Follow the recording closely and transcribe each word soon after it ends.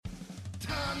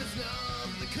sun is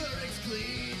numb, the Keurig's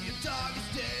clean, your dog is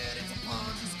dead, it's a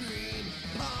Ponzi screen.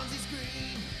 Ponzi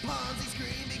screen, Ponzi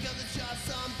screen, because it's just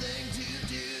something to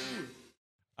do.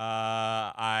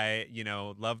 I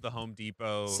love the Home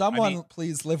Depot. Someone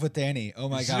please live with Danny. Oh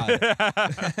my God.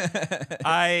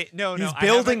 He's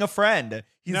building a friend.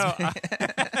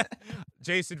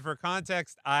 Jason, for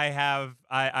context, I've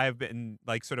been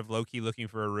like sort of low-key looking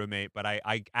for a roommate, but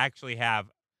I actually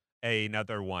have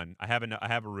another one. I have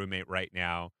a roommate right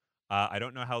now. I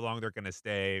don't know how long they're going to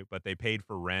stay, but they paid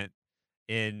for rent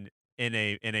in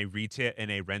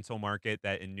a rental market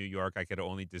that in New York I could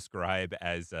only describe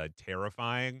as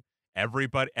terrifying.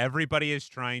 Everybody is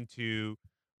trying to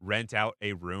rent out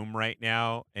a room right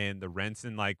now, and the rents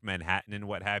in like Manhattan and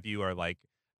what have you are like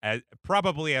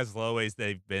probably as low as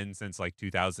they've been since like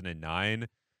 2009.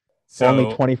 So only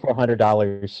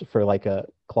 $2,400 for like a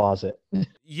closet.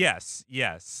 Yes.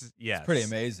 It's pretty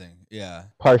amazing. Yeah.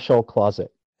 Partial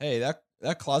closet. Hey, that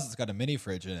closet's got a mini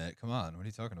fridge in it. Come on, what are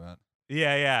you talking about?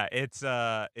 Yeah. It's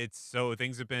so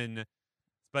things have been,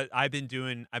 but I've been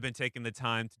taking the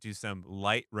time to do some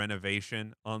light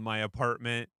renovation on my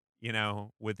apartment,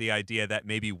 with the idea that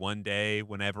maybe one day,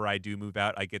 whenever I do move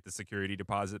out, I get the security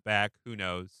deposit back. Who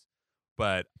knows?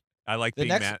 But I like being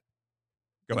that.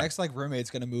 The next like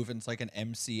roommate's gonna move into like an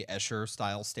MC Escher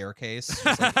style staircase.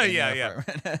 Yeah.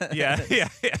 And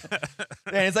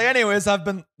it's like, anyways, I've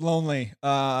been lonely.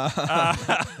 There's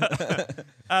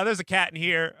a cat in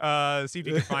here. See if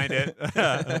you can find it.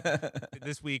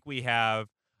 This week we have,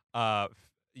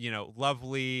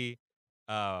 lovely,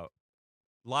 I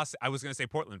was going to say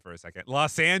Portland for a second.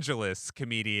 Los Angeles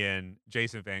comedian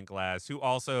Jason Van Glass, who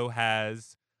also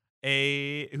has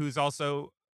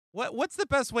what's the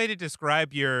best way to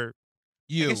describe you?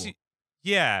 Yeah.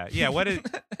 What is?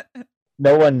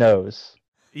 No one knows.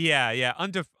 Yeah.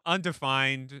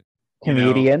 Undefined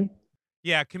Comedian.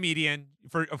 Yeah, comedian.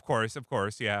 Of course.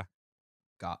 Yeah.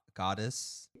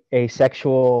 Goddess.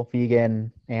 Asexual,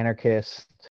 vegan, anarchist.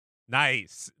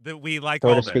 Nice. We like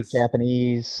Sort all of this. speak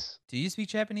Japanese. Do you speak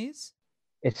Japanese?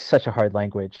 It's such a hard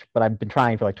language, but I've been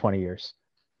trying for like 20 years.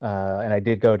 And I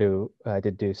did do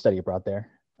study abroad there.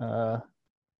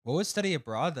 What was study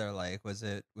abroad there like?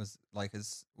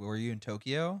 Were you in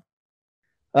Tokyo?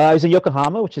 I was in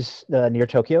Yokohama, which is near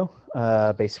Tokyo,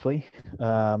 basically.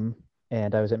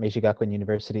 And I was at Meiji Gakuin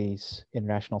University's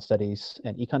International Studies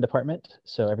and Econ department.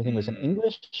 So everything was in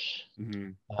English. Mm-hmm.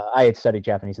 I had studied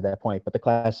Japanese at that point, but the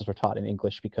classes were taught in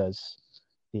English because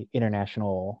it's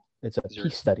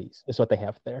peace studies is what they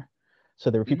have there. So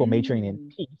there were people majoring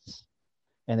in peace,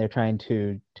 and they're trying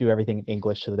to do everything in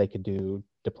English so that they could do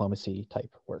diplomacy type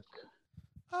work.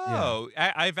 Oh,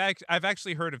 yeah. I've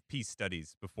actually heard of peace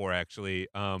studies before. Actually,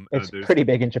 it's pretty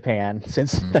big in Japan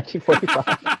since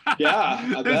 1945.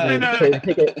 Yeah, I bet.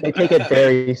 They take it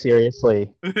very seriously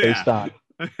based on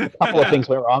a couple of things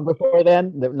went wrong before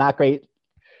then. They're not great,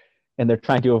 and they're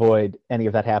trying to avoid any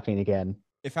of that happening again.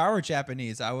 If I were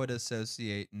Japanese, I would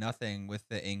associate nothing with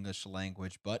the English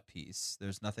language but peace.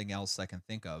 There's nothing else I can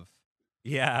think of.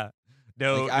 Yeah.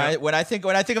 No, When I think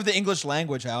of the English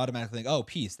language, I automatically think, oh,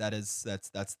 peace. That's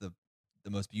the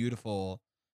most beautiful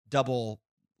double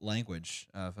language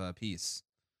of peace.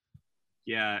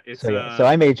 Yeah, it's so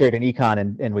I majored in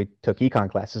econ and we took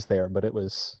econ classes there, but it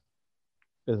was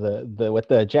what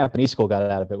the Japanese school got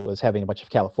out of it was having a bunch of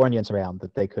Californians around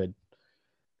that they could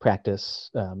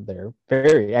practice their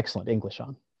very excellent English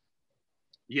on.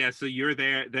 Yeah, so you're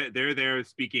there. They're there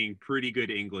speaking pretty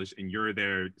good English, and you're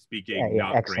there speaking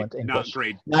not excellent great, English. not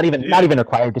great. Not even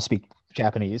required to speak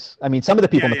Japanese. I mean, some of the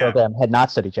people in the program had not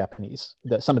studied Japanese.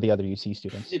 Some of the other UC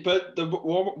students. But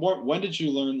when did you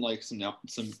learn like some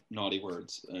naughty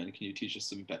words? And can you teach us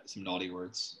some naughty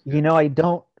words? I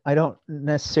don't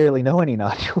necessarily know any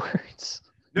naughty words.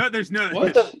 No, there's no.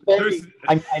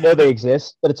 I know they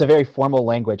exist, but it's a very formal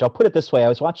language. I'll put it this way: I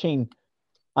was watching.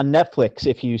 On Netflix,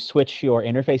 if you switch your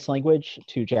interface language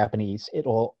to Japanese, it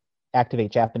will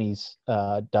activate Japanese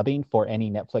dubbing for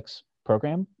any Netflix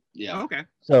program. Yeah. Okay.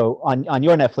 So on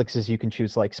your Netflixes, you can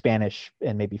choose like Spanish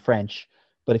and maybe French.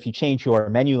 But if you change your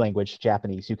menu language to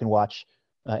Japanese, you can watch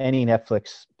any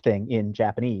Netflix thing in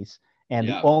Japanese. And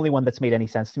the only one that's made any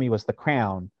sense to me was The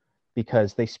Crown,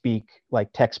 because they speak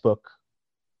like textbook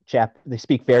they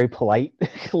speak very polite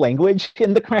language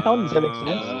in The Crown. Does that make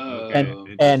sense? Okay.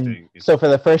 And so for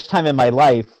the first time in my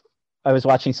life, I was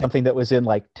watching something that was in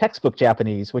like textbook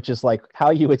Japanese, which is like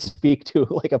how you would speak to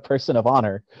like a person of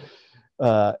honor.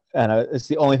 And it's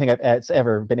the only thing I've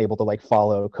ever been able to like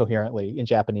follow coherently in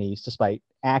Japanese, despite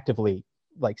actively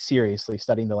like seriously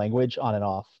studying the language on and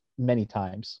off many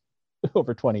times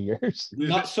over 20 years.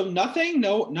 None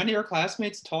of your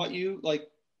classmates taught you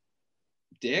like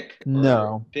dick? Or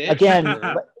No. fish? Again,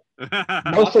 Or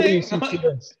most of the nothing?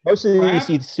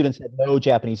 UC students had no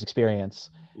Japanese experience,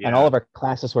 and all Yeah. of our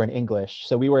classes were in English.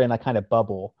 So we were in a kind of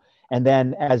bubble. And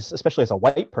then, especially as a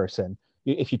white person,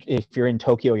 if you're in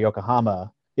Tokyo or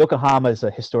Yokohama is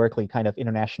a historically kind of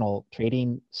international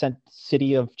trading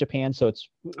city of Japan. So it's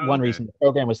Oh, one okay. reason the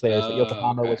program was there is that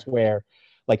Yokohama okay. was where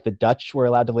like the Dutch were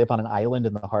allowed to live on an island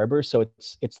in the harbor. So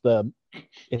it's the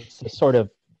sort of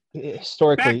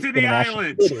historically Back to the international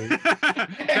island. city.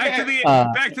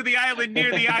 Back to the island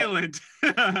near the island.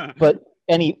 But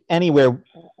anywhere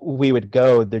we would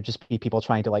go, there'd just be people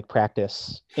trying to like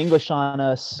practice English on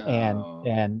us, Oh.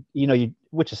 and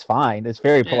which is fine. It's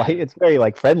very polite. Yeah. It's very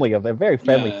like friendly of a very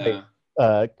friendly place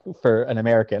for an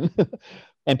American.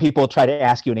 And people try to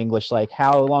ask you in English, like,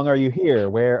 how long are you here?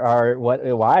 Why are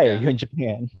you in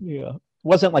Japan? Yeah.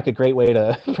 Wasn't like a great way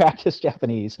to practice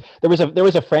Japanese. There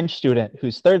was a French student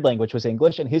whose third language was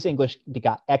English, and his English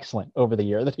got excellent over the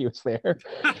year that he was there.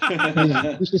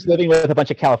 He's just living with a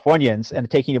bunch of Californians and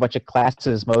taking a bunch of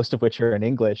classes, most of which are in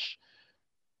English.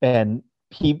 And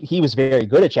he was very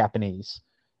good at Japanese,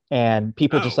 and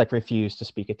people just like refused to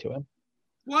speak it to him.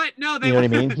 What? No, they. You know what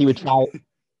I mean? He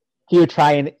would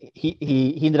try, and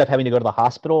he ended up having to go to the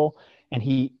hospital, and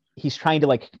he's trying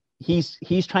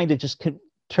to just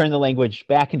turn the language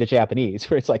back into Japanese,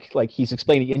 where it's like he's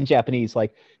explaining in Japanese,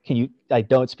 like, I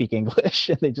don't speak English,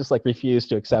 and they just like refuse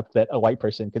to accept that a white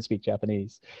person could speak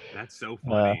Japanese. That's so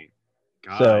funny.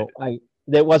 God. So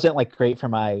that wasn't like great for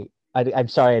I'm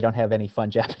sorry, I don't have any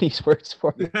fun Japanese words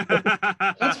for you.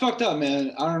 That's fucked up,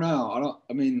 man. I don't know.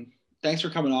 I mean, thanks for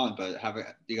coming on, but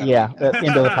you got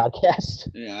into the podcast.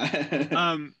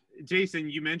 Yeah. Jason,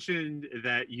 you mentioned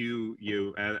that you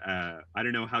I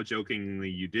don't know how jokingly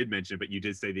you did mention it, but you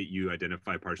did say that you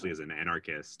identify partially as an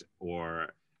anarchist, or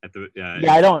at the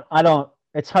yeah, I don't.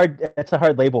 It's hard. It's a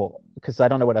hard label because I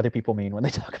don't know what other people mean when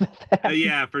they talk about that.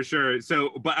 Yeah, for sure. So,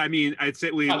 but I mean, I'd say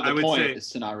I would say is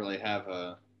to not really have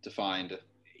a defined.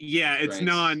 Yeah, it's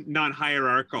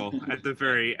non-hierarchical at the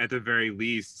very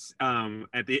least. And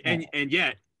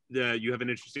yet you have an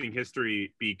interesting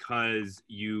history because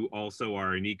you also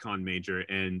are an econ major,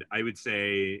 and I would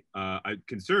say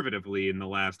conservatively in the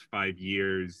last 5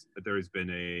 years there has been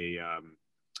a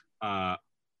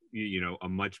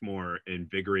much more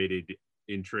invigorated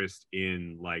interest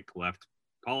in like left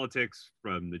politics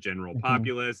from the general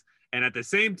populace, and at the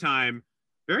same time,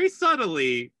 very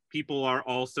subtly, people are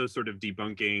also sort of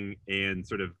debunking and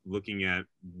sort of looking at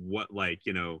what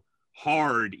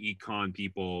hard econ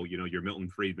people, your Milton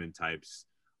Friedman types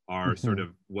are sort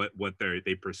of what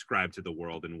they prescribe to the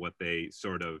world, and what they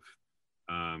sort of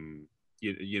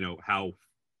how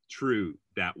true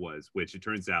that was, which it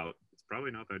turns out it's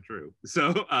probably not that true.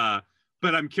 So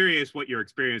but I'm curious what your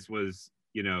experience was,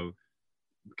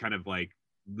 kind of like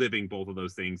living both of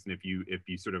those things, and if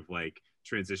you sort of like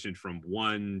transitioned from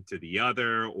one to the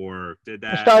other, or did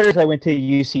that. For starters, I went to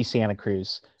UC Santa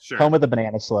Cruz, home of the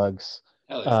banana slugs.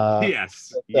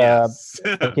 Yes.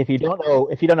 Like if you don't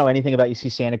know anything about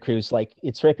UC Santa Cruz, like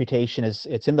its reputation is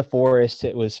it's in the forest.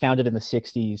 It was founded in the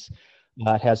 60s.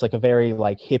 It has like a very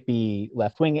like hippie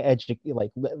left-wing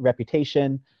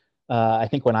reputation. I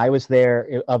think when I was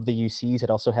there, of the UCs, it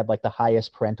also had like the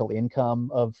highest parental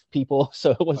income of people.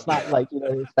 So it was not like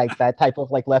it's like that type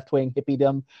of like left-wing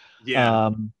hippiedom.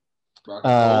 Yeah.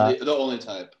 The only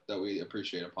type that we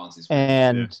appreciate at Ponzi's.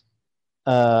 And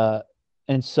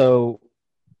so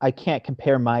I can't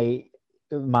compare my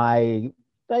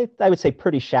I would say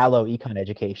pretty shallow econ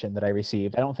education that I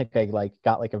received. I don't think I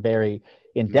got like a very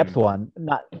in-depth one,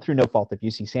 not through no fault of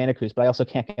UC Santa Cruz, but I also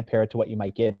can't compare it to what you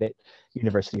might get at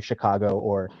University of Chicago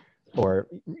or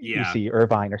UC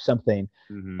Irvine or something.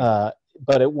 But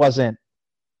it wasn't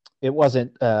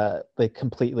like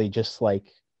completely just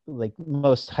like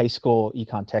most high school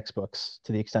econ textbooks,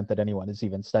 to the extent that anyone is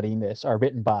even studying this, are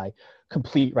written by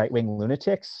complete right-wing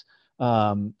lunatics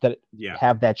that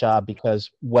have that job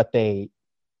because what the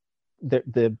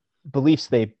beliefs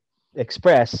they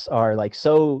express are like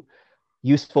so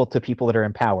useful to people that are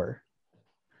in power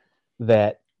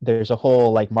that there's a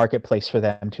whole like marketplace for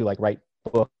them to like write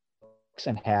books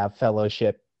and have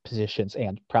fellowship positions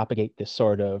and propagate this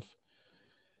sort of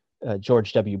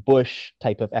George W. Bush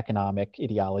type of economic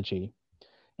ideology.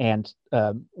 And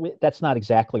that's not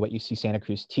exactly what UC Santa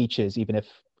Cruz teaches, even if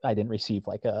I didn't receive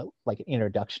like an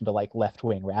introduction to like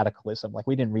left-wing radicalism. Like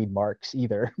we didn't read Marx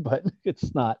either, but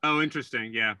it's not. Oh,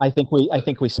 interesting. Yeah. I think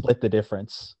we split the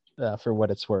difference for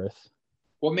what it's worth.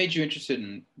 What made you interested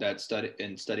in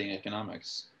studying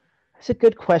economics? That's a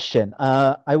good question.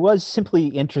 I was simply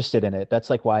interested in it. That's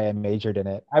like why I majored in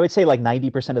it. I would say like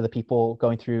 90% of the people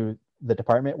going through the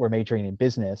department were majoring in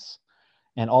business,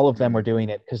 and all of them were doing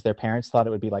it because their parents thought it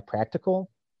would be like practical.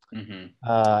 Mm-hmm.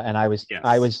 And I was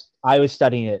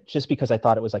studying it just because I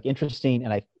thought it was like interesting,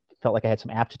 and I felt like I had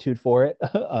some aptitude for it.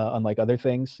 Unlike other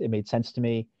things, it made sense to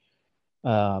me.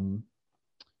 I've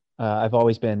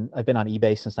been on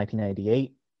eBay since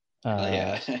 1998.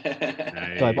 Yeah.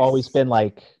 So I've always been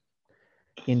like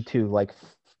into like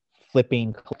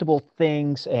flipping collectible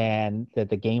things, and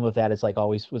the game of that is like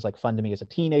always was like fun to me as a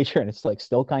teenager, and it's like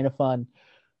still kind of fun.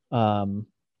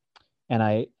 And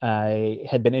I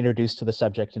had been introduced to the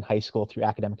subject in high school through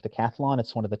academic decathlon.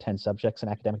 It's one of the 10 subjects in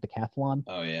academic decathlon.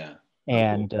 Oh yeah.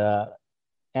 And cool.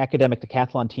 Academic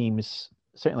decathlon teams,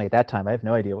 certainly at that time, I have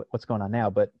no idea what's going on now,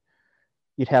 but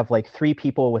you'd have like 3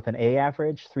 people with an A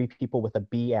average, 3 people with a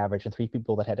B average, and 3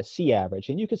 people that had a C average.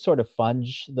 And you could sort of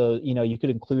funge you could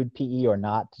include PE or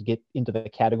not to get into the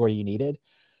category you needed.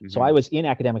 Mm-hmm. So I was in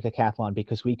academic decathlon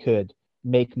because we could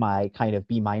make my kind of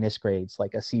B- grades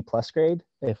like a C+ grade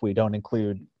if we don't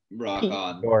include Rock PE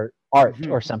on. or art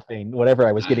or something, whatever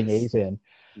I was getting A's in.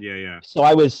 Yeah. So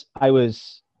I was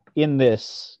in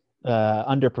this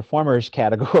underperformers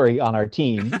category on our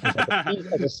team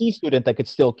as a C student that could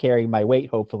still carry my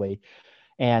weight, hopefully.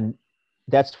 And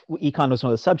that's econ was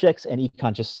one of the subjects, and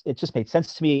econ just made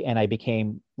sense to me, and I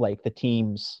became like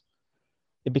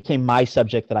it became my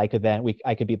subject that I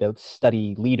could be the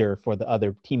study leader for the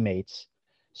other teammates.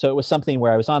 So it was something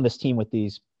where I was on this team with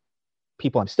these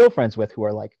people I'm still friends with who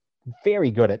are like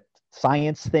very good at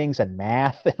science things and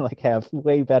math, and like have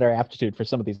way better aptitude for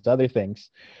some of these other things.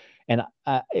 And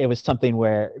it was something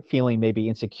where feeling maybe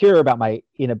insecure about my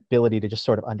inability to just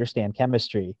sort of understand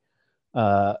chemistry.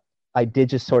 I did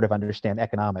just sort of understand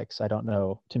economics. I don't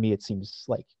know. To me, it seems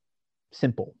like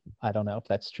simple. I don't know if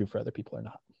that's true for other people or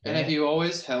not. And have you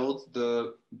always held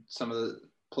some of the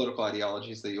political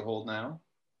ideologies that you hold now?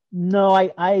 No,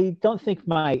 I don't think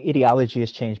my ideology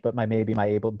has changed, but my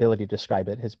ability to describe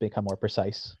it has become more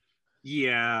precise.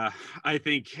 Yeah, I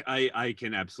think I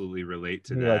can absolutely relate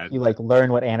to that. You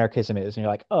learn what anarchism is, and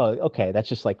you're like, oh, okay, that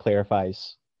just like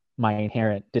clarifies my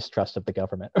inherent distrust of the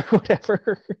government or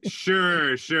whatever.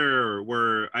 Sure.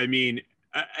 I mean,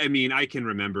 I can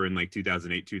remember in like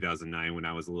 2008, 2009 when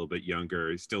I was a little bit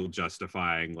younger, still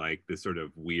justifying like this sort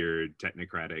of weird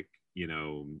technocratic,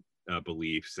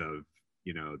 beliefs of,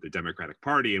 the Democratic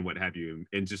Party and what have you,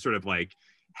 and just sort of like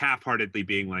half-heartedly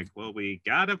being like, well, we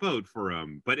gotta vote for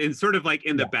him, but in sort of like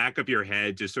in the back of your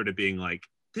head, just sort of being like,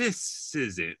 this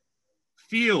isn't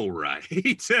feel right.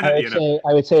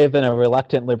 I would say I've been a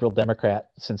reluctant liberal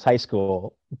Democrat since high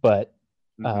school, but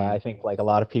I think like a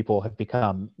lot of people have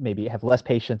have less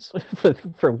patience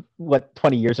for what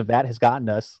 20 years of that has gotten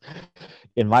us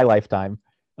in my lifetime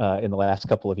in the last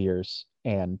couple of years,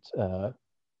 and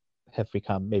have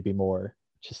become maybe more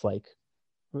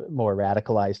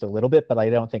radicalized a little bit, but I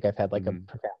don't think I've had like a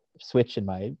profound switch in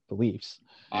my beliefs.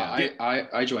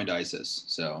 I joined ISIS,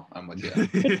 so I'm with you.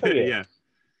 Good for you. Yeah.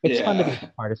 It's fun to be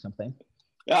part of something.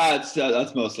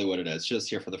 That's mostly what it is. Just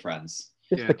here for the friends.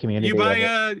 Just the community. You buy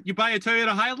a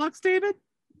Toyota Hilux, David?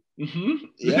 Mm-hmm.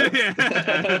 Yeah.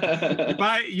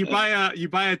 you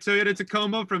buy a Toyota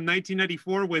Tacoma from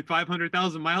 1994 with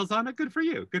 500,000 miles on it. Good for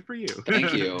you.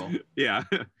 Thank you. Yeah.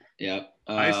 Yeah.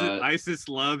 ISIS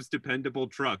loves dependable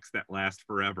trucks that last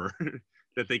forever,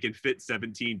 that they can fit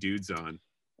 17 dudes on.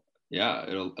 Yeah,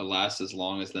 it'll last as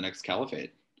long as the next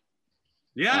caliphate.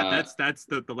 Yeah, that's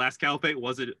the last caliphate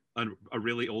was a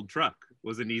really old truck.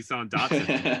 Was a Nissan Datsun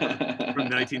from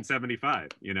 1975.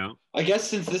 I guess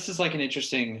since this is like an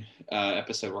interesting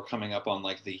episode, we're coming up on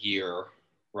like the year,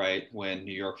 right, when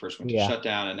New York first went to shut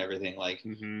down and everything. Like,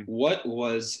 what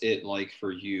was it like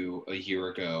for you a year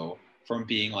ago? From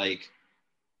being like,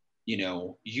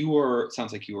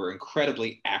 sounds like you were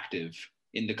incredibly active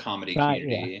in the comedy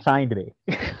community. Yeah, trying to be.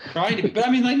 But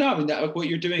I mean, like, no, I mean, that's what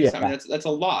you're doing. I mean, that's a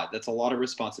lot. That's a lot of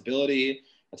responsibility.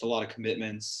 That's a lot of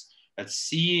commitments. That's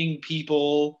seeing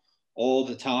people all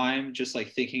the time. Just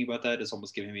like thinking about that is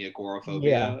almost giving me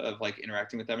agoraphobia of like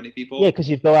interacting with that many people. Yeah, because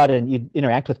you go out and you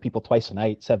interact with people twice a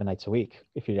night, 7 nights a week,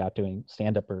 if you're out doing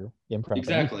stand-up or improv.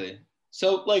 Exactly.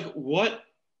 So, like, what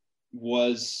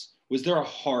was there a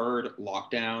hard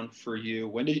lockdown for you?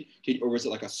 When or was it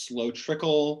like a slow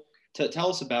trickle? Tell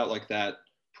us about like that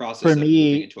process for of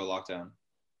me, moving into a lockdown.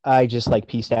 I just like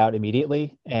pieced out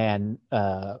immediately. And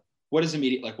what is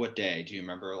immediate? Like what day? Do you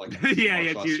remember? Like March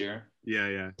last year?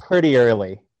 Yeah. Pretty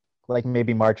early, like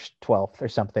maybe March 12th or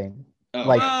something.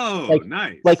 Oh,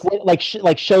 nice.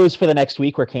 Like shows for the next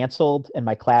week were canceled, and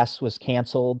my class was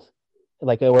canceled.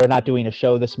 Like we're not doing a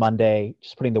show this Monday,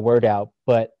 just putting the word out.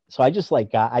 But so I just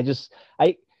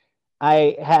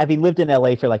having lived in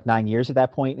LA for like 9 years at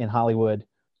that point in Hollywood,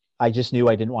 I just knew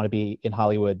I didn't want to be in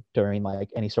Hollywood during like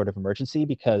any sort of emergency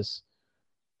because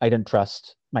I didn't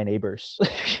trust my neighbors.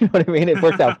 You know what I mean? It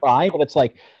worked out fine, but it's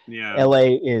like Yeah.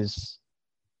 LA is.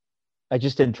 I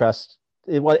just didn't trust.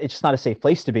 It's just not a safe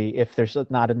place to be if there's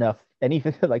not enough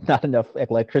anything, like not enough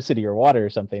electricity or water or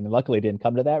something. And luckily, it didn't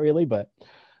come to that really. But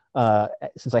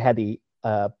since I had the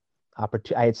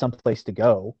opportunity, I had some place to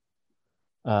go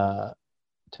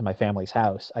to my family's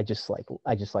house. I just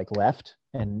left,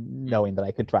 and knowing that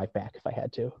I could drive back if I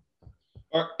had to.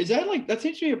 Or is that like that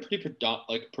seems to be a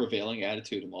pretty prevailing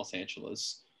attitude in Los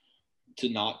Angeles, to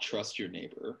not trust your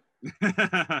neighbor?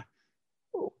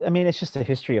 I mean, it's just a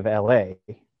history of LA.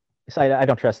 So I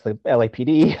don't trust the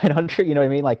LAPD. I don't, you know what I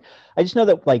mean? Like, I just know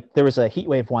that like there was a heat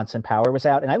wave once and power was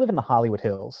out, and I live in the Hollywood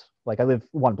Hills. Like, I live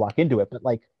 1 block into it, but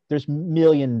like there's $1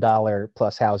 million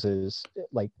plus houses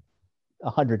like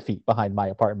 100 feet behind my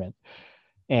apartment,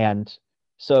 and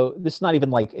so this is not even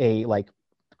like a like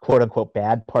quote unquote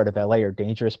bad part of LA or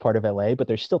dangerous part of LA, but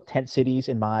there's still tent cities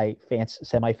in my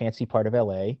semi fancy part of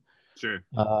LA. Sure.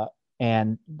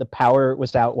 And the power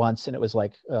was out once, and it was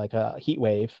like a heat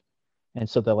wave, and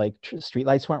so the like street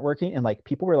lights weren't working, and like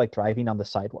people were like driving on the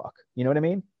sidewalk. You know what I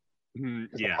mean? Yeah.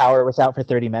 The power was out for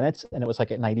 30 minutes, and it was like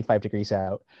at 95 degrees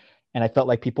out, and I felt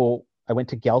like people. I went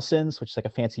to Gelson's, which is like a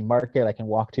fancy market I can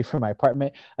walk to from my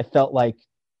apartment. I felt like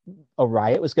a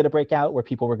riot was going to break out where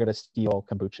people were going to steal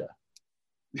kombucha.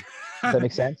 Does that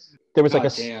make sense? There was like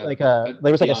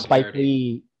a Spike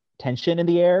Lee tension in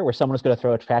the air where someone was going to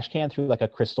throw a trash can through like a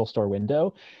crystal store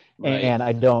window. Right. And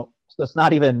I don't, so it's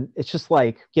not even, it's just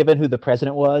like, given who the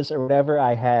president was or whatever,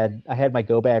 I had my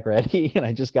go bag ready and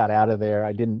I just got out of there.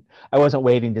 I wasn't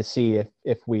waiting to see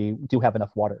if we do have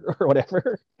enough water or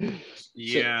whatever.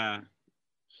 Yeah. So,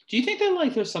 do you think that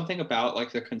like there's something about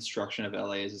like the construction of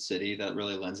LA as a city that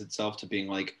really lends itself to being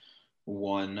like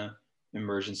one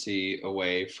emergency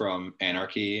away from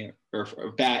anarchy or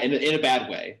bad in a bad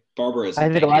way, barbarism? I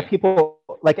think a lot of people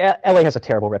like LA has a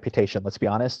terrible reputation, let's be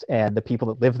honest, and the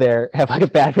people that live there have like a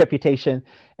bad reputation,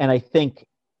 and I think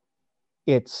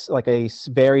it's like a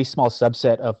very small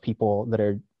subset of people that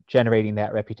are generating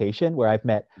that reputation, where I've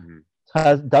met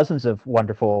dozens of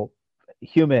wonderful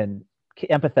human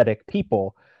empathetic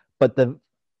people, but the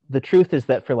truth is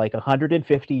that for like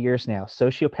 150 years now,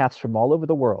 sociopaths from all over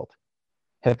the world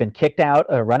have been kicked out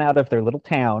or run out of their little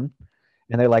town,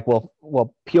 and they're like,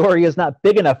 well, Peoria is not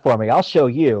big enough for me. I'll show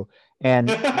you. And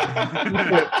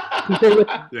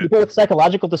people with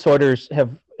psychological disorders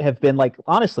have been like,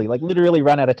 honestly, like literally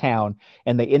run out of town,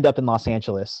 and they end up in Los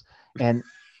Angeles. And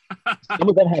some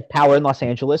of them have power in Los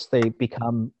Angeles. They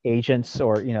become agents,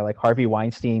 or like Harvey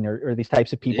Weinstein or these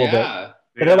types of people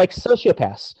that are like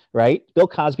sociopaths, right? Bill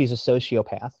Cosby's a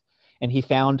sociopath, and he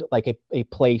found like a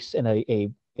place in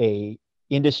a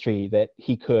industry that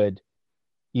he could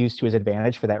use to his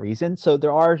advantage for that reason. So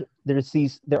there are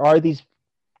these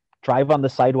drive on the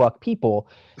sidewalk people,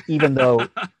 even though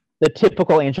the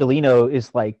typical Angelino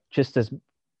is like just as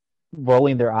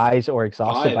rolling their eyes or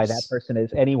exhausted by that person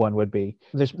as anyone would be.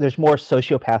 There's more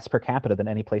sociopaths per capita than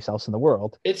any place else in the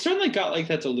world. It certainly got like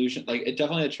that delusion, like it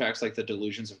definitely attracts like the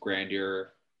delusions of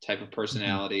grandeur type of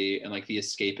personality and like the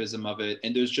escapism of it.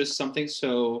 And there's just something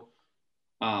so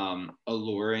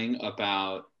alluring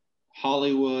about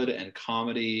Hollywood and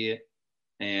comedy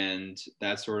and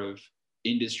that sort of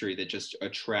industry that just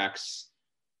attracts.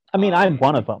 I mean, I'm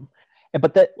one of them,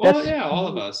 but that's all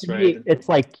of us, right? It's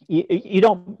like you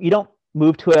don't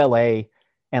move to LA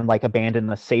and like abandon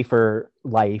a safer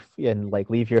life and like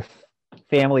leave your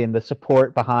family and the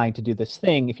support behind to do this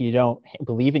thing if you don't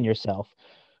believe in yourself.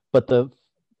 But the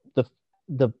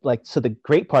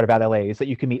great part about LA is that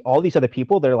you can meet all these other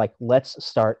people that are like, let's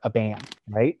start a band,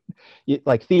 right?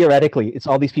 Like theoretically, it's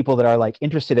all these people that are like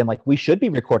interested in like, we should be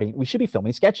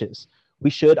filming sketches.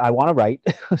 I want to write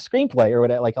a screenplay or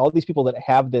whatever. Like all these people that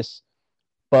have this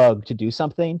bug to do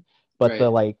something, but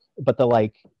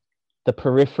the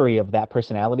periphery of that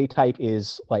personality type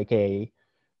is like a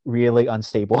really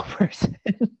unstable person.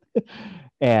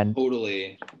 And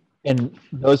totally. And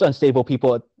those unstable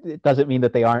people, it doesn't mean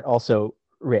that they aren't also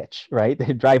rich, right?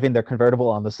 They drive in their convertible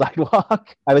on the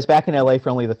sidewalk. I was back in LA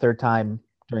for only the third time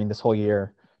during this whole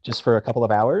year, just for a couple of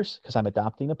hours, because I'm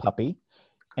adopting a puppy.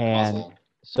 And awesome.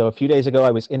 So a few days ago, I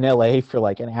was in LA for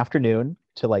like an afternoon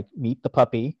to like meet the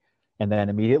puppy and then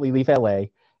immediately leave LA.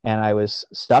 And I was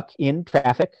stuck in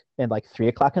traffic at like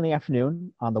 3:00 in the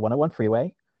afternoon on the 101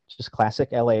 freeway, just classic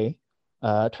LA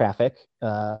traffic.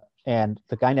 And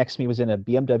the guy next to me was in a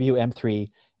BMW M3,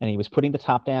 and he was putting the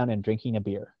top down and drinking a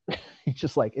beer. He's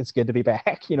just like, it's good to be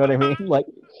back. You know what I mean? Like,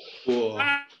 cool.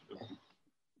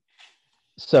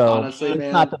 So Honestly, it's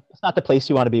man. not the place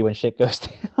you want to be when shit goes down.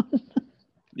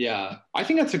 Yeah, I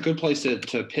think that's a good place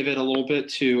to pivot a little bit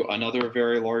to another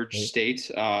very large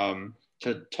state,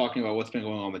 to talking about what's been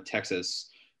going on with Texas,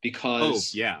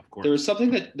 because of course. there was something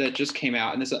that just came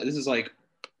out, and this is like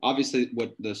obviously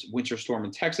what this winter storm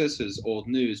in Texas is old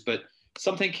news, but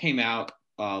something came out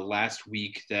last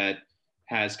week that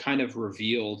has kind of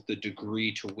revealed the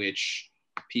degree to which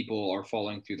people are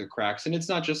falling through the cracks, and it's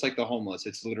not just like the homeless;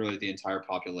 it's literally the entire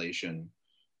population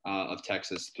of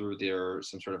Texas through their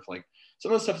some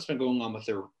of the stuff that's been going on with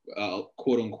their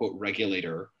quote unquote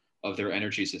regulator of their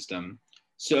energy system.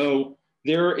 So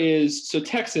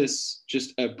Texas,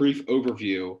 just a brief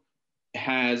overview,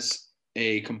 has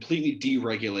a completely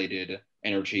deregulated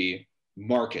energy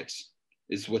market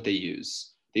is what they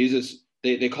use. They use this,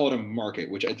 they call it a market,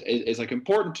 which is like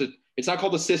important to, it's not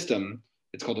called a system,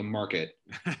 it's called a market.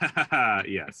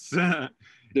 Yes. And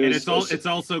it's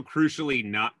also crucially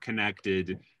not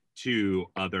connected to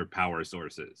other power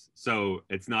sources. So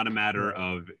it's not a matter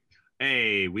of,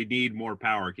 hey, we need more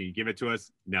power. Can you give it to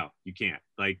us? No, you can't.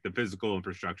 Like the physical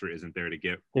infrastructure isn't there to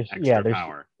get extra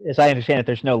power. As I understand it,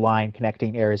 there's no line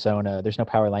connecting Arizona. There's no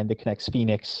power line that connects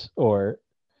Phoenix or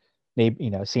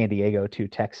maybe San Diego to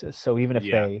Texas. So even if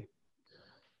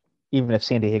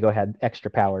San Diego had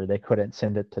extra power, they couldn't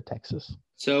send it to Texas.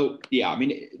 So yeah, I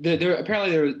mean, there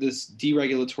this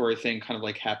deregulatory thing kind of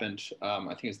like happened. I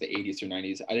think it's the 80s or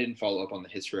 90s. I didn't follow up on the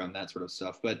history on that sort of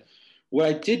stuff, but what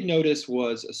I did notice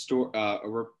was a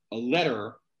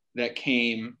letter that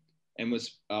came and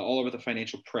was all over the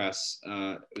financial press.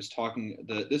 It was talking.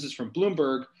 This is from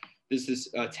Bloomberg. This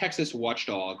is Texas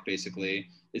watchdog, basically.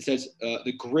 It says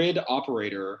the grid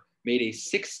operator made a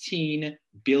 $16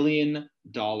 billion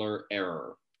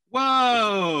error.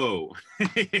 Whoa!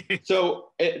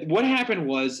 So what happened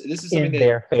was, this is something in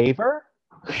their favor.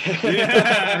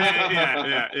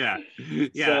 Yeah.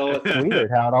 So it's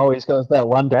weird how it always goes that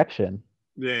one direction.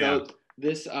 Yeah. So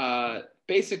this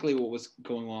basically what was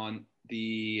going on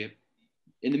in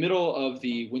the middle of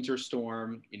the winter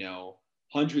storm,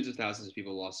 hundreds of thousands of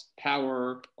people lost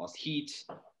power, lost heat,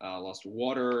 lost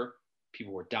water.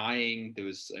 People were dying.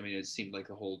 It seemed like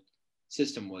the whole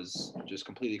system was just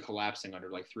completely collapsing under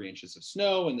like 3 inches of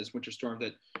snow in this winter storm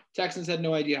that Texans had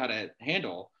no idea how to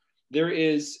handle. There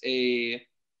is a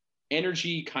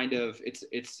energy kind of,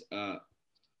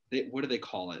 what do they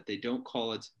call it? They don't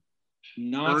call it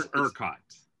ERCOT.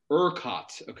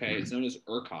 ERCOT. Okay. It's known as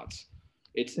ERCOT.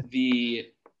 It's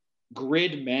the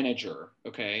grid manager.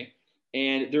 Okay.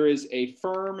 And there is a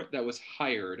firm that was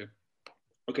hired.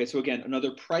 Okay. So again,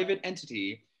 another private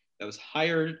entity that was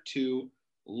hired to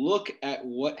look at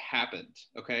what happened.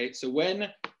 Okay. So when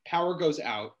power goes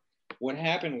out, what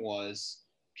happened was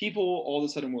people all of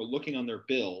a sudden were looking on their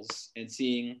bills and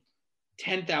seeing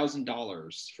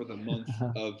 $10,000 for the month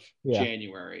of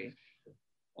January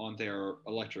on their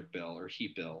electric bill or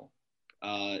heat bill,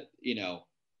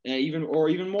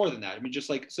 even more than that. I mean, just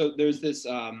like, so there's this,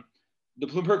 the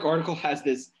Bloomberg article has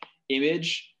this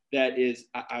image that is,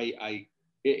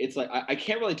 it's like, I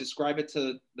can't really describe it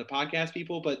to the podcast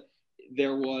people, but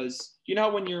there was,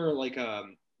 when you're like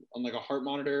on like a heart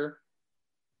monitor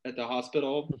at the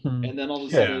hospital, and then all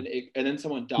of a sudden, and then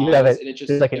someone dies, and it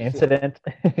just like an incident.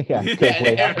 It goes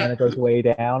way up and it goes way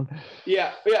down.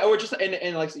 Or just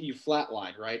and like you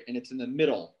flatline, right, and it's in the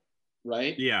middle,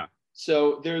 right? Yeah.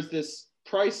 So there's this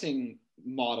pricing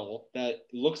model that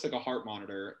looks like a heart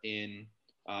monitor in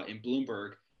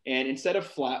Bloomberg, and instead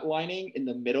of flatlining in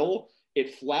the middle,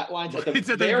 it flatlines at the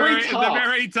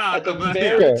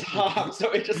very top. So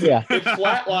it just it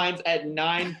flatlines at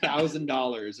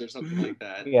 $9,000 or something like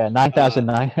that. Yeah,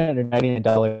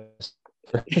 $9,999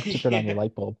 to turn on your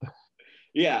light bulb.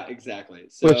 Yeah, exactly.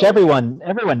 So, which everyone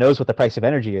knows what the price of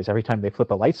energy is every time they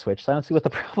flip a light switch. So I don't see what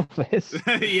the problem is.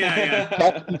 You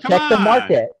check the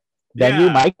market. Then you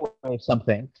microwave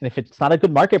something. And if it's not a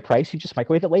good market price, you just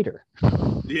microwave it later.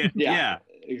 Yeah.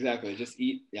 Exactly. Just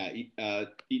eat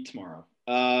tomorrow.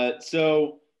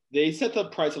 So they set the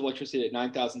price of electricity at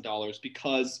 $9,000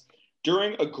 because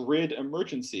during a grid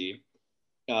emergency,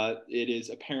 it is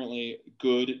apparently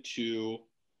good to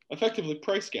effectively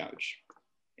price gouge.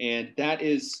 And that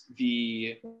is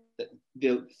the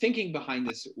thinking behind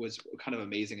this was kind of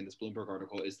amazing in this Bloomberg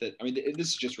article, is that, this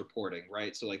is just reporting,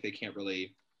 right? So like they can't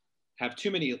really have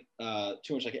too much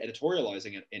like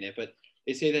editorializing in it, but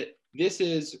they say that this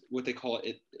is what they call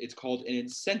it. It's called an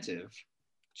incentive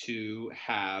to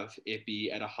have it be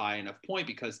at a high enough point,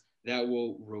 because that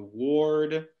will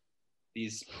reward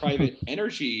these private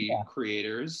energy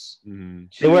creators.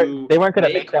 They weren't going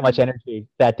to make that much energy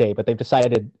that day, but they've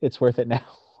decided it's worth it now.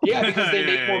 Yeah, because they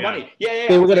make more money. Yeah.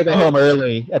 They were It's going to like, go home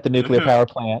early at the nuclear power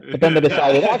plant, but then they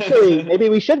decided, actually, maybe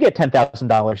we should get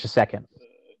 $10,000 a second.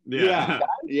 Yeah.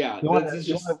 You want This is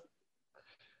to just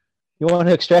you want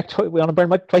to extract? We want to burn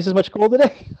twice as much coal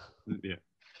today. Yeah.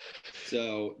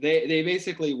 so they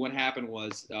basically what happened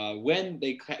was when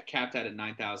they capped out at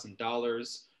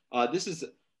 $9,000. This is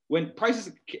when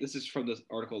prices. This is from the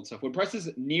article itself. When prices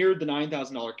neared the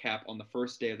 $9,000 cap on the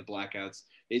first day of the blackouts,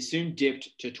 they soon dipped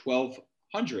to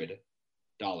 $1,200.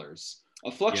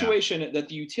 A fluctuation that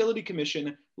the Utility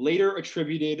Commission later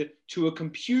attributed to a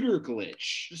computer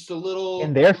glitch. Just a little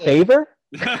In their glitch. favor?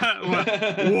 What?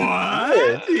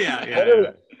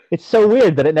 Yeah. It's so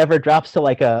weird that it never drops to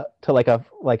like a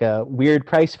weird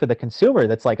price for the consumer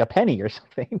that's like a penny or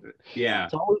something. Yeah.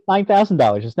 It's always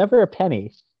 $9,000. It's never a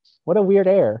penny. What a weird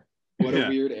error. What a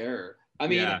weird error. I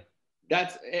mean,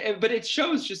 but it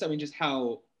shows just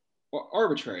how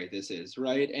arbitrary this is,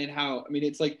 right? And how, I mean,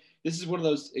 it's like, this is one of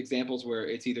those examples where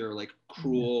it's either like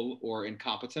cruel or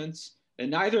incompetence, and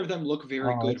neither of them look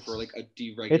very good for like a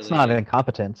deregulated. It's not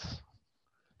incompetence.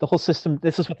 The whole system,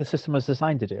 this is what the system was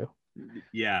designed to do.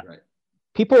 Yeah. Right.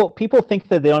 People think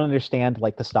that they don't understand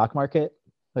like the stock market,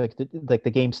 like the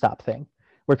GameStop thing,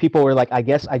 where people were like, I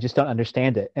guess I just don't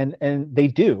understand it. And they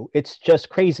do. It's just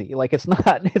crazy. Like it's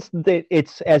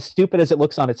as stupid as it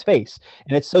looks on its face.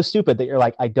 And it's so stupid that you're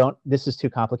like, this is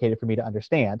too complicated for me to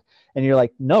understand. And you're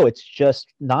like, no, it's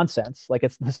just nonsense. Like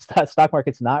the stock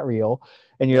market's not real.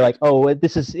 And you're like, oh,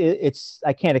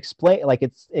 I can't explain, like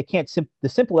the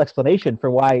simple explanation for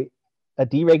why a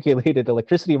deregulated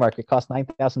electricity market costs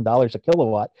 $9,000 a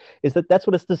kilowatt is that's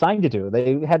what it's designed to do.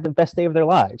 They had the best day of their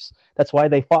lives. That's why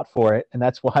they fought for it, and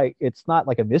that's why it's not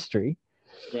like a mystery.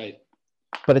 Right.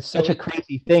 But it's such a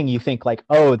crazy thing. You think like,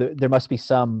 oh, there must be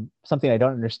something I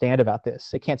don't understand about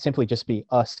this. It can't simply just be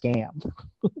a scam.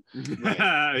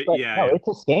 Right. No, it's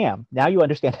a scam. Now you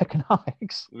understand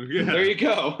economics. There you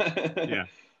go. Yeah.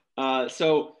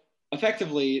 So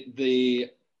effectively,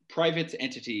 the private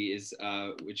entity is,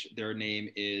 which their name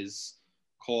is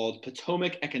called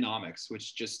Potomac Economics,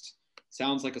 which just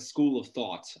sounds like a school of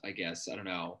thought, I guess. I don't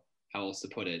know how else to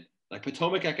put it. Like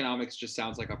Potomac Economics just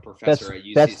sounds like a professor at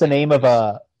UC. That's the name of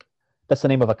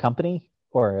a company,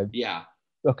 or yeah.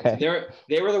 Okay. So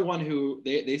they were the one who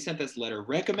they sent this letter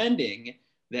recommending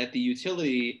that the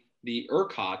utility, the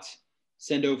ERCOT,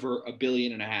 send over $1.5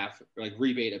 billion, like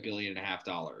rebate $1.5 billion.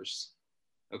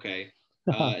 Okay.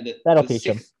 That'll teach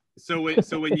them. So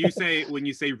when you say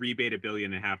rebate $1.5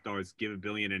 billion, give $1.5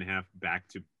 billion back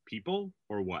to people,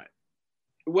 or what?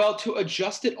 Well, to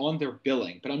adjust it on their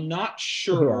billing, but I'm not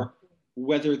sure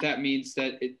whether that means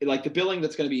that like the billing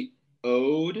that's going to be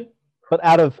owed. But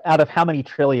out of how many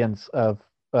trillions of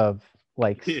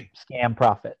like scam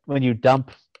profit, when you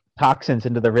dump toxins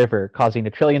into the river causing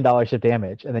 $1 trillion of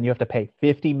damage, and then you have to pay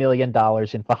 $50 million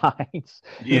in fines.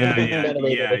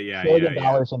 $1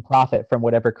 trillion in profit from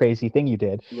whatever crazy thing you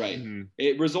did. Right. Mm-hmm.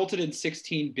 It resulted in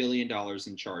 $16 billion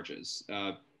in charges.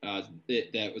 That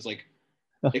was like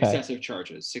excessive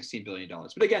charges, $16 billion.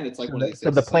 But again, it's like one of these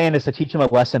things. So the plan is to teach them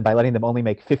a lesson by letting them only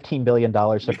make $15 billion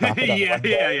of profit.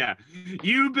 Yeah.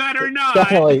 You better not.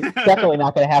 Definitely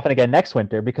not going to happen again next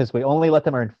winter, because we only let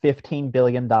them earn $15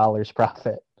 billion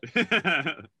profit.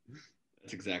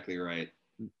 That's exactly right.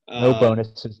 No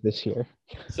bonuses this year.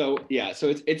 So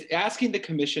it's asking the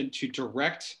commission to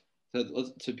direct,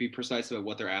 to be precise about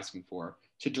what they're asking for,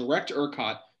 to direct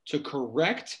ERCOT to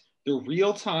correct the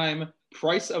real-time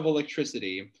price of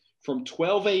electricity from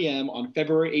 12 a.m. on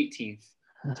February 18th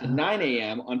to 9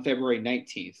 a.m. on February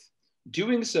 19th.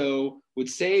 Doing so would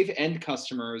save end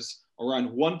customers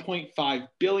around $1.5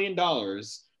 billion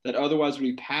that otherwise would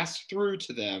be passed through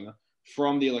to them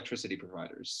from the electricity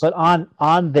providers. But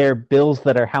on their bills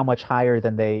that are how much higher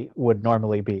than they would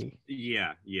normally be.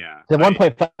 Yeah. The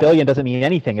 1.5 billion doesn't mean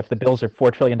anything if the bills are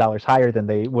 $4 trillion higher than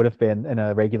they would have been in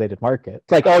a regulated market.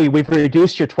 It's like, oh, we've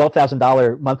reduced your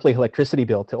 $12,000 monthly electricity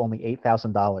bill to only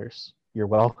 $8,000. You're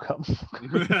welcome.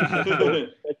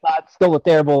 It's not still a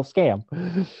terrible scam.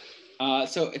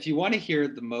 So if you want to hear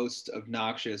the most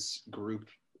obnoxious group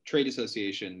trade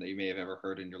association that you may have ever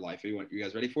heard in your life, you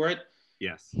guys ready for it?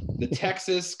 Yes. The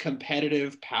Texas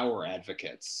Competitive Power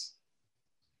Advocates.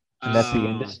 That's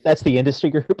the industry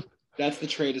group. That's the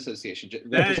trade association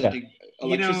representing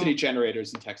electricity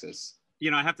generators in Texas.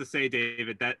 I have to say,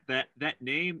 David, that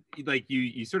name, like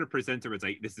you sort of present it as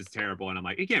like, this is terrible, and I'm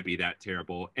like, it can't be that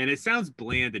terrible, and it sounds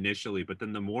bland initially, but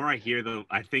then the more I hear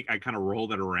I think I kind of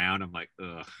rolled it around. I'm like,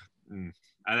 ugh.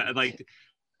 I like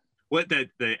what the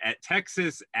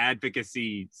Texas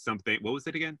Advocacy something. What was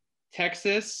it again?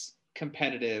 Texas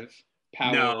Competitive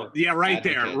power. No, yeah, right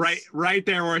there, advocates. right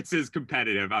there where it says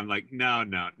competitive. I'm like, no,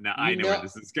 I know where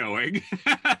this is going.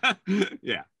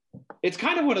 Yeah. It's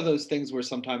kind of one of those things where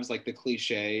sometimes like the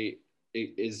cliche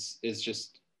is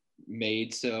just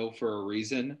made so for a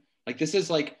reason. Like this is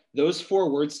like those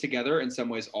four words together in some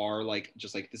ways are like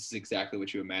just like this is exactly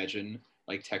what you imagine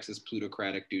like Texas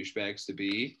plutocratic douchebags to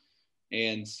be,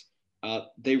 and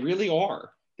they really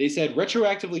are. They said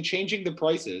retroactively changing the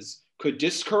prices could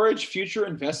discourage future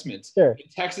investments Sure. in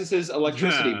Texas's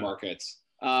electricity markets.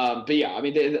 But yeah, I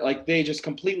mean, they just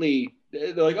completely,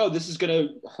 they're like, oh, this is going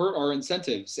to hurt our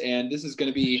incentives, and this is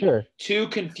going to be too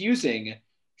confusing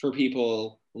for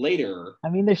people later. I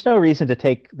mean, there's no reason to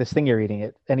take this thing you're reading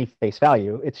at any face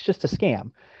value. It's just a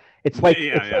scam. It's like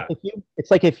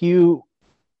it's like if you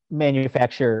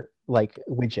manufacture like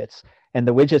widgets, and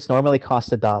the widgets normally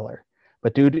cost $1,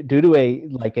 but due to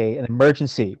an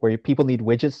emergency where people need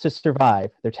widgets to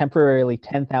survive, they're temporarily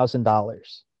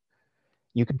 $10,000.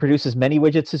 You can produce as many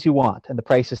widgets as you want, and the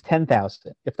price is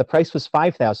 $10,000. If the price was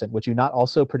 $5,000, would you not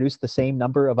also produce the same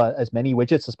number of as many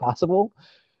widgets as possible?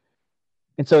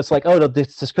 And so it's like, oh, it'll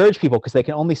discourage people because they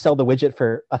can only sell the widget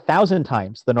for 1,000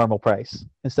 times the normal price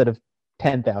instead of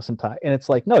 10,000 times. And it's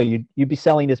like, no, you'd be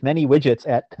selling as many widgets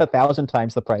at 1,000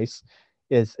 times the price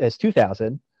as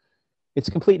 2,000. It's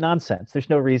complete nonsense. There's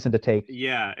no reason to take.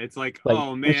 Yeah, it's like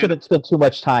oh man, we shouldn't spend too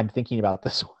much time thinking about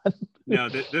this one. No,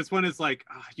 this one is like,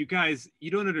 oh, you guys, you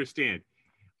don't understand.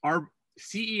 Our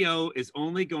CEO is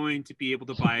only going to be able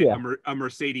to buy a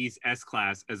Mercedes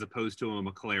S-Class as opposed to a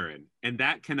McLaren, and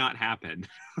that cannot happen.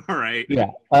 All right.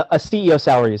 Yeah, a CEO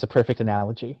salary is a perfect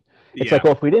analogy. It's like,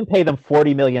 well, if we didn't pay them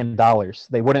 $40 million,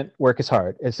 they wouldn't work as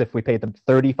hard as if we paid them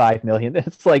 $35 million.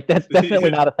 It's like, that's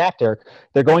definitely not a factor.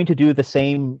 They're going to do the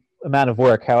same amount of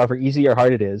work, however easy or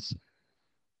hard it is.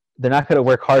 They're not going to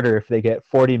work harder if they get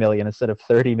 40 million instead of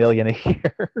 30 million a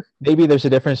year. Maybe there's a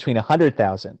difference between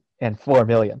 100,000 and 4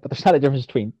 million, but there's not a difference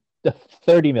between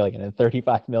 30 million and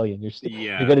 35 million.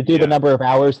 You're going to do the number of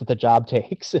hours that the job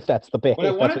takes if that's the base.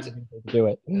 Do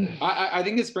it. I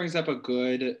think this brings up a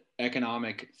good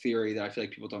economic theory that I feel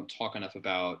like people don't talk enough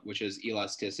about, which is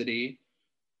elasticity.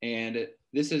 And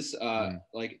this is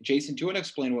like, Jason, do you want to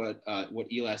explain what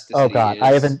elasticity is? Oh God,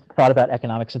 I haven't thought about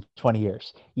economics in 20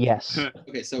 years. Yes.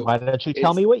 Okay, so why don't you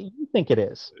tell me what you think it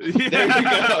is? There you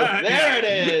go. There it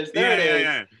is. There it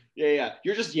is. Yeah.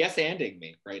 You're just yes-anding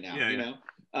me right now. You know.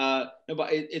 No,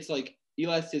 but it's like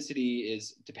elasticity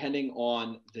is depending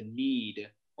on the need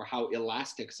or how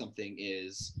elastic something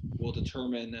is will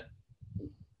determine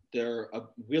their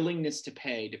willingness to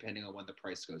pay depending on when the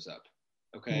price goes up.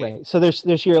 Okay. Right. So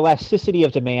there's your elasticity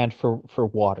of demand for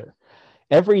water.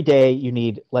 Every day you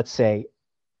need, let's say,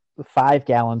 5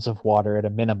 gallons of water at a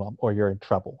minimum, or you're in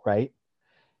trouble, right?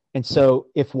 And so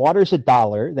if water's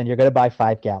 $1, then you're going to buy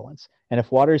 5 gallons. And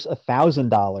if water's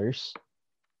 $1,000,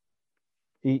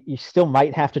 you still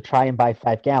might have to try and buy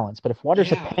 5 gallons. But if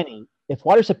water's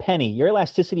a penny, your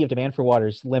elasticity of demand for water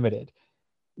is limited.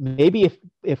 Maybe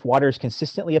if water is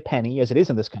consistently a penny, as it is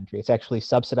in this country, it's actually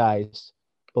subsidized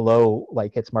below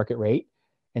like its market rate.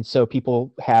 And so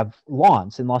people have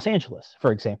lawns in Los Angeles,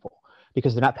 for example,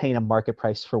 because they're not paying a market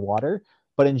price for water.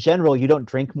 But in general, you don't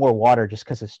drink more water just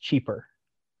because it's cheaper.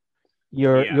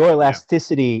 Your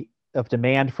elasticity of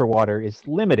demand for water is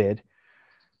limited,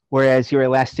 whereas your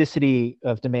elasticity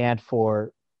of demand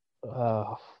for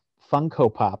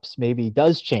Funko Pops maybe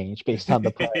does change based on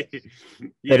the price.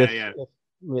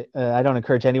 I don't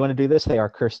encourage anyone to do this. They are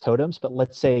cursed totems. But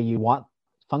let's say you want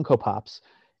Funko Pops.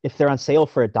 If they're on sale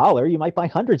for $1, you might buy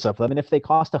hundreds of them. And if they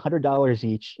cost $100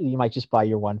 each, you might just buy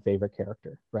your one favorite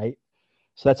character, right?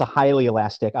 So that's a highly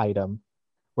elastic item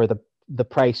where the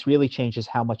price really changes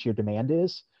how much your demand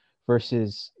is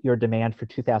versus your demand for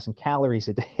 2,000 calories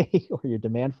a day, or your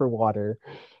demand for water,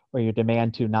 or your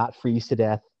demand to not freeze to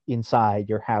death inside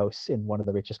your house in one of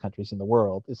the richest countries in the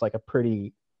world is like a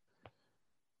pretty...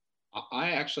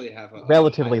 I actually have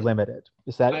relatively limited.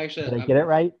 Is that, did I get it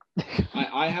right?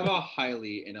 I have a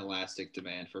highly inelastic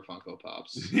demand for Funko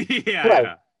Pops. Yeah.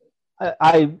 Right.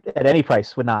 I at any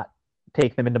price would not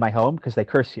take them into my home because they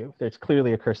curse you. There's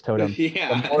clearly a cursed totem.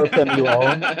 Yeah. The more of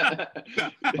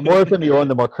them you own,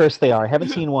 the more cursed they are. I haven't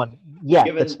seen one yet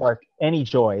that sparked any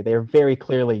joy. They're very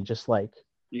clearly just like...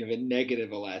 You have a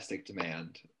negative elastic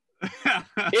demand.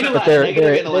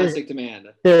 Negative inelastic demand.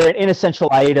 They're an inessential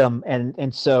item,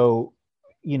 and so,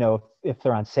 you know, if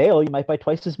they're on sale, you might buy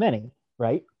twice as many,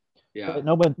 right? Yeah.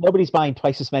 But nobody's buying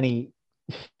twice as many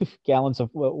gallons of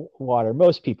water.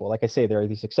 Most people, like I say, there are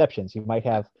these exceptions. You might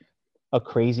have a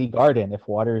crazy garden if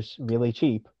water's really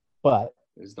cheap, but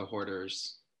there's the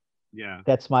hoarders. Yeah.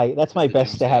 That's my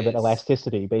best to have an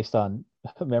elasticity based on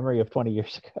a memory of 20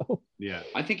 years ago. Yeah.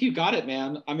 I think you got it,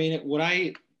 man. I mean, when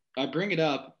I bring it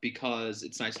up because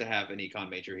it's nice to have an econ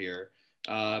major here,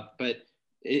 but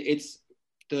it's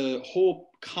the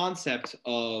whole concept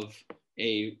of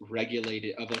a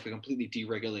regulated, of like a completely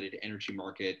deregulated energy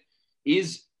market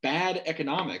is bad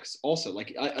economics. Also,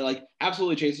 like, like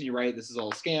absolutely, Jason, you're right. This is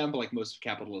all a scam, but like most of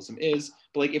capitalism is.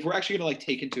 But like, if we're actually going to like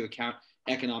take into account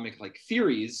economic like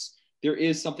theories, there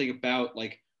is something about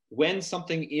like when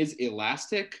something is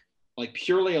elastic, like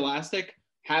purely elastic,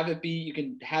 have it be, you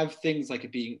can have things like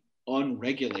it being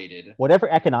unregulated. Whatever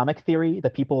economic theory the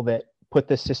people that put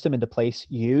this system into place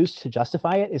use to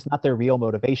justify it is not their real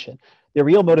motivation. Their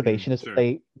real motivation is that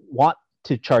they want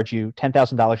to charge you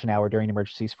 $10,000 an hour during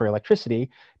emergencies for electricity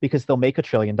because they'll make $1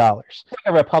 trillion.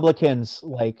 Republicans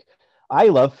like, I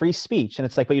love free speech, and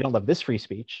it's like, but you don't love this free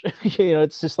speech. You know,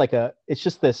 it's just like it's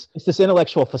this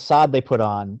intellectual facade they put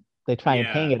on. They try and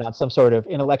hang it on some sort of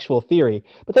intellectual theory,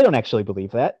 but they don't actually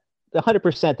believe that.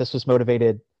 100% this was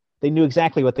motivated. They knew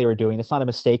exactly what they were doing. It's not a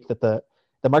mistake that the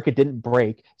market didn't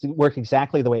break. It worked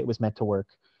exactly the way it was meant to work.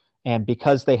 And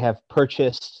because they have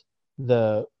purchased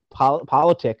the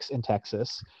politics in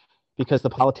Texas, because the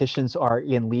politicians are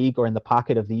in league or in the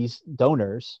pocket of these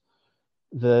donors,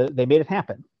 they made it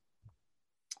happen.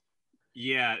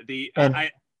 Yeah,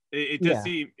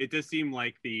 it does seem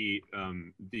like the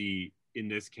in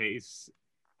this case,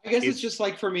 I guess it's just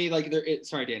like for me, like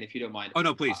sorry, Dan, if you don't mind. Oh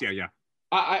no, please, yeah.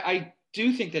 I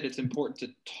do think that it's important to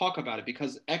talk about it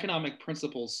because economic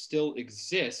principles still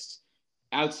exist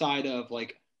outside of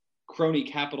like crony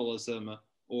capitalism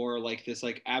or like this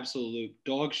like absolute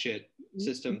dog shit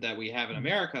system that we have in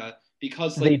America,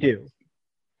 because like they do.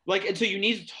 Like, and so you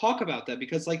need to talk about that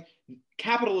because like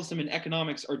capitalism and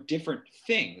economics are different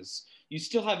things. You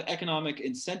still have economic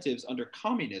incentives under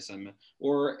communism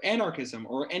or anarchism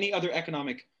or any other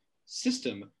economic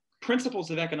system.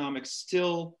 Principles of economics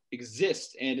still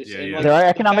exist, and like, there are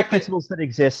economic principles that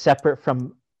exist separate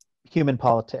from human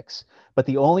politics, but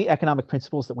the only economic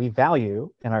principles that we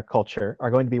value in our culture are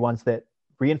going to be ones that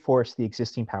reinforce the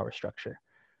existing power structure.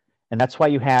 And that's why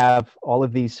you have all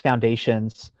of these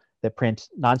foundations that print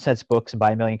nonsense books and buy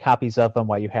 1 million copies of them,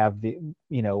 why you have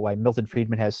why Milton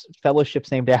Friedman has fellowships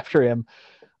named after him.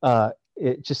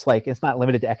 It just like, it's not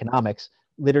limited to economics.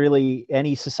 Literally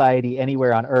any society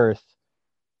anywhere on earth,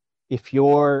 if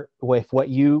your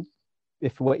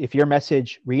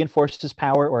message reinforces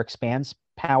power or expands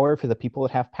power for the people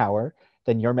that have power,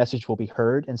 then your message will be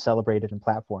heard and celebrated and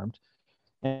platformed.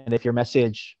 And if your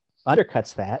message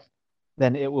undercuts that,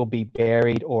 then it will be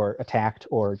buried or attacked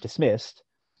or dismissed.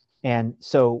 And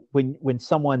so when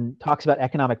someone talks about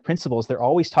economic principles, they're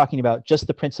always talking about just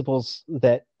the principles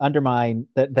that undermine,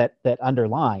 that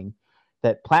underline,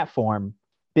 that platform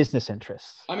business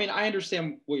interests. I mean, I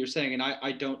understand what you're saying, and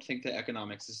I don't think that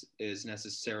economics is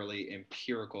necessarily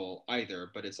empirical either,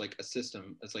 but it's like a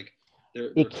system. It's like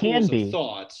it can be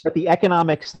thought. But the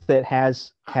economics that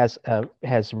has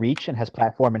reach and has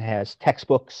platform and has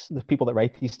textbooks, the people that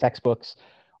write these textbooks,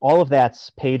 all of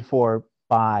that's paid for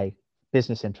by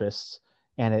business interests,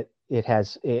 and it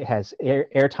has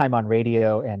airtime on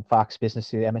radio and Fox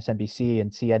Business, MSNBC and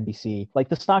CNBC. Like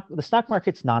the stock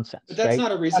market's nonsense. But that's right?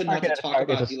 not a reason not to talk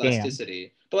about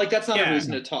elasticity. But like that's not a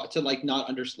reason to talk about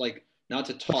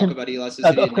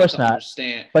elasticity. Of course not.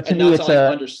 Understand. But to me,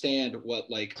 understand what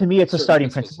like. To me, it's a starting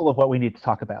principle of what we need to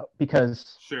talk about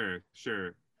because. Sure.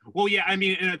 Well, yeah, I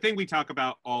mean, and a thing we talk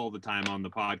about all the time on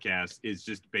the podcast is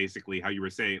just basically how you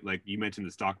were saying, like you mentioned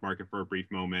the stock market for a brief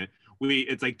moment.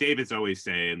 It's like David's always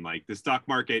saying, like the stock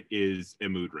market is a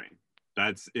mood ring.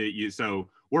 That's it. So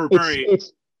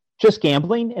it's just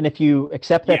gambling, and if you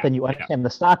accept that, then you understand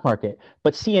the stock market.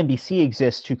 But CNBC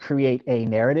exists to create a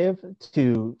narrative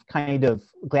to kind of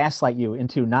gaslight you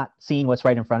into not seeing what's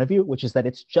right in front of you, which is that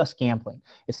it's just gambling.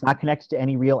 It's not connected to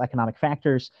any real economic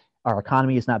factors. Our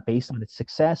economy is not based on its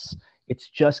success. It's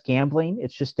just gambling.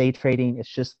 It's just day trading. It's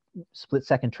just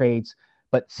split-second trades.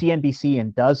 But CNBC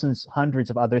and hundreds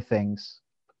of other things,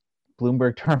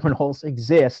 Bloomberg terminals,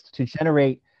 exist to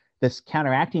generate this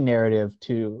counteracting narrative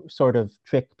to sort of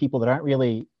trick people that aren't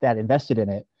really that invested in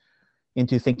it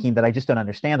into thinking that I just don't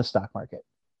understand the stock market.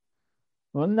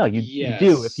 Well, no, you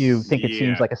do if you think it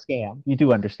seems like a scam. You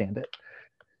do understand it.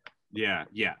 Yeah.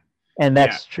 And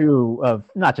that's true of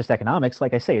not just economics.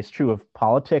 Like I say, it's true of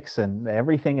politics and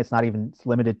everything. It's not even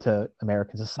limited to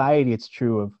American society. It's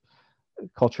true of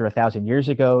culture 1,000 years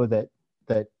ago that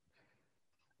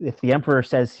if the emperor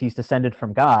says he's descended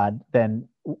from God, then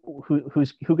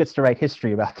who gets to write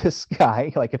history about this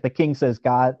guy? Like if the king says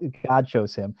God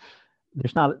chose him,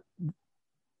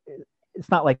 it's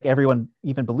not like everyone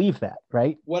even believed that,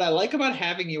 right? What I like about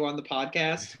having you on the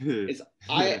podcast is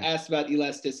I asked about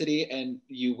elasticity and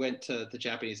you went to the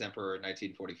Japanese emperor in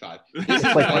 1945. This is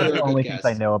It's like why one of you're the a only good things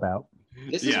guest. I know about.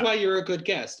 This is why you're a good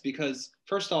guest, because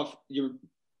first off,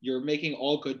 you're making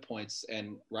all good points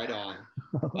and right on.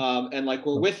 And like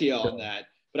we're with you on that.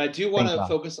 But I do want to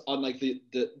focus on like the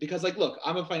because like look,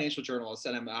 I'm a financial journalist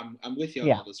and I'm with you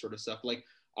on all this sort of stuff. Like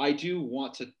I do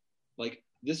want to like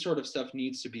this sort of stuff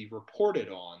needs to be reported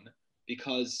on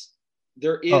because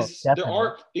there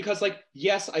are because like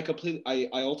yes, I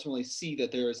ultimately see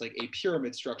that there is like a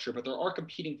pyramid structure, but there are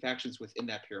competing factions within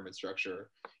that pyramid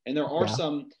structure. And there are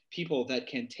some people that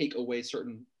can take away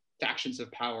certain factions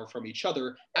of power from each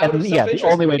other out of self-interest. The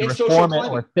only way to reform it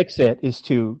or fix it is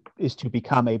to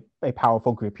become a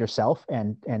powerful group yourself,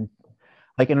 and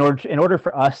like in order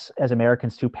for us as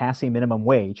Americans to pass a minimum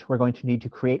wage, we're going to need to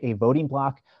create a voting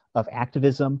block of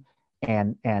activism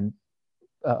and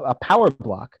a power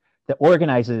block that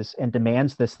organizes and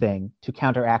demands this thing to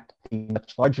counteract the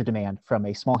much larger demand from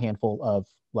a small handful of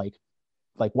like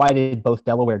why did both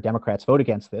Delaware Democrats vote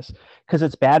against this? Because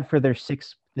it's bad for the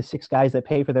six guys that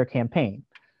pay for their campaign.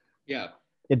 Yeah.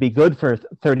 It'd be good for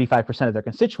 35% of their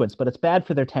constituents, but it's bad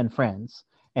for their 10 friends.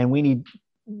 And we need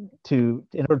to,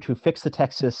 in order to fix the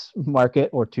Texas market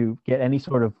or to get any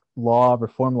sort of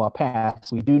reform law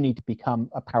passed, we do need to become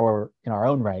a power in our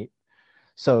own right.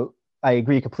 So I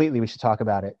agree completely. We should talk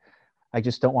about it. I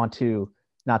just don't want to,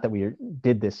 not that we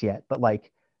did this yet, but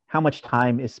like, how much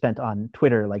time is spent on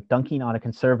Twitter, like dunking on a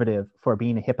conservative for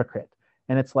being a hypocrite.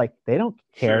 And it's like, they don't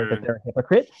care that they're a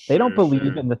hypocrite. They don't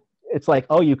believe in it's like,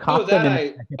 oh, you caught them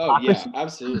in hypocrisy. Yeah,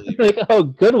 absolutely. Like, oh,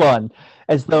 good one.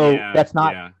 As though that's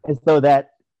not, as though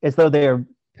they're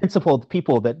principled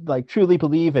people that like truly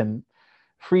believe in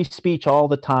free speech all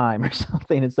the time or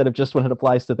something, instead of just when it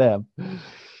applies to them.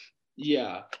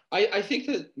 Yeah. I think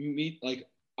that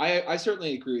I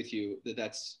certainly agree with you that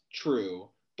that's true,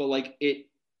 but like it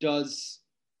does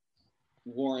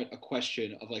warrant a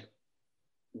question of like,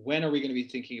 when are we going to be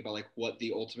thinking about like what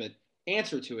the ultimate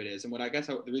answer to it is? And what I guess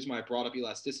the reason why I brought up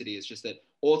elasticity is just that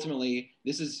ultimately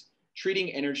this is treating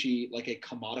energy like a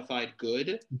commodified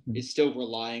good is still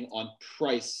relying on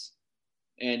price,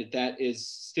 and that is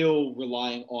still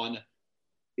relying on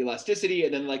elasticity.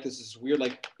 And then like this is weird,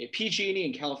 like a PG&E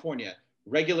in California,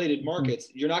 regulated markets,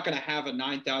 you're not going to have a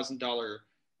 $9,000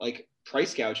 like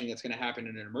price gouging that's going to happen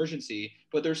in an emergency,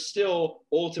 but there's still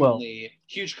ultimately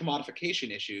huge commodification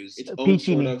issues. Its own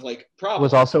sort of like problem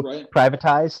was also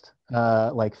privatized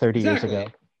like 30 years ago.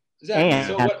 Exactly. And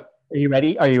so what? Are you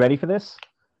ready? Are you ready for this?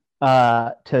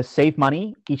 To save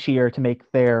money each year to make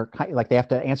their like they have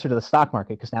to answer to the stock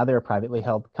market because now they're a privately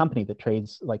held company that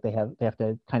trades like they have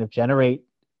to kind of generate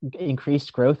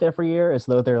increased growth every year as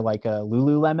though they're like a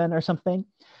Lululemon or something.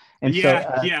 And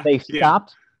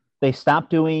they stopped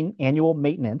doing annual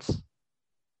maintenance.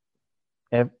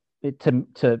 They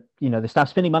stopped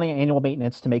spending money on annual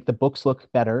maintenance to make the books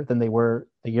look better than they were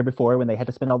the year before when they had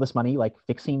to spend all this money like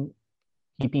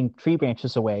keeping tree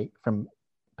branches away from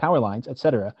power lines,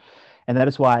 etc. And that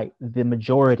is why the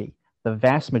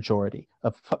vast majority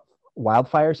of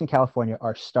wildfires in California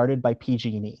are started by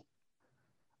PG&E.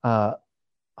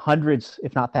 Hundreds,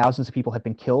 if not thousands of people have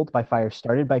been killed by fires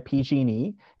started by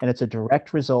PG&E, and it's a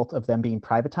direct result of them being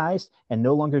privatized and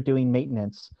no longer doing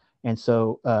maintenance. And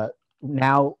so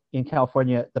now in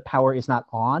California, the power is not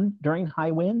on during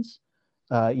high winds.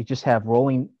 You just have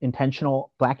rolling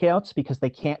intentional blackouts because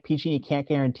PG&E can't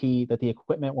guarantee that the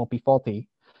equipment won't be faulty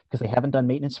because they haven't done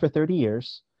maintenance for 30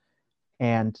 years.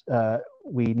 And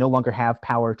we no longer have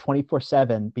power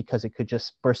 24/7 because it could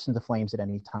just burst into flames at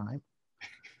any time.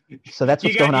 So that's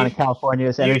what's going on in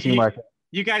California's energy market.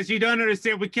 You guys, you don't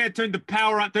understand. We can't turn the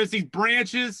power on. There's these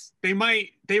branches. They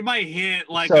might hit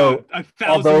like a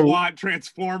 1,000-watt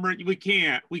transformer. We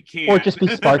can't. Or just be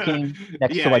sparking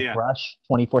next to brush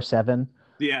 24/7.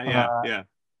 Yeah.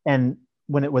 And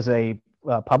when it was a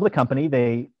public company,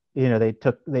 they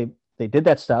did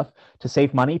that stuff to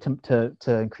save money to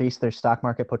increase their stock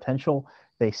market potential.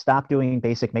 They stopped doing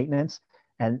basic maintenance,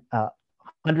 and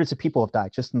hundreds of people have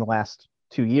died just in the last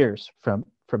 2 years from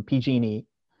PG&E.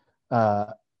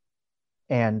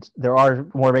 And there are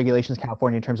more regulations in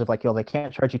California in terms of like, they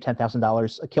can't charge you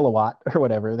 $10,000 a kilowatt or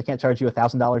whatever. They can't charge you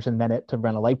 $1,000 a minute to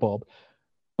run a light bulb.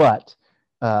 But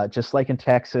just like in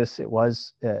Texas, it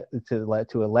was to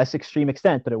a less extreme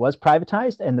extent, but it was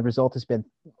privatized, and the result has been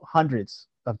hundreds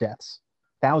of deaths,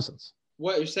 thousands.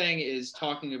 What you're saying is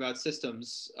talking about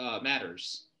systems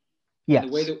matters. Yes.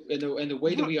 And the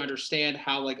way that we understand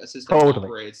how like a system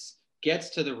operates gets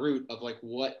to the root of like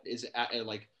what is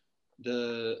like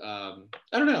I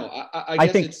don't know. I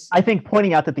guess I think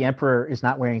pointing out that the emperor is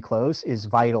not wearing clothes is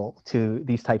vital to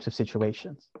these types of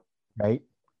situations, right?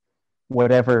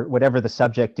 Whatever the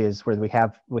subject is, where we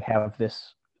have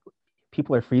this,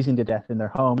 people are freezing to death in their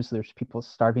homes. There's people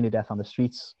starving to death on the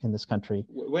streets in this country.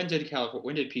 When did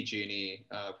PG&E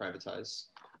privatize?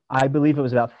 I believe it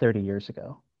was about 30 years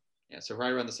ago. Yeah, so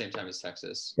right around the same time as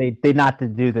Texas. They did not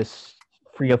do this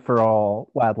free for all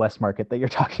Wild West market that you're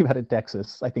talking about in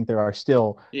Texas. I think there's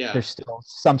still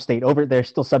some they're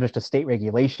still subject to state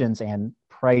regulations and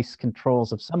price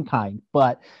controls of some kind.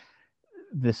 But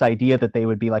this idea that they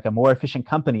would be like a more efficient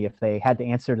company if they had to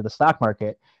answer to the stock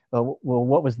market, well,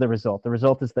 what was the result? The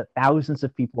result is that thousands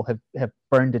of people have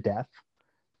burned to death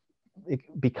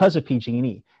because of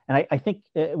PG&E. And I think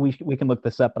we can look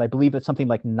this up, but I believe it's something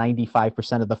like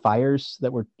 95% of the fires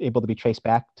that were able to be traced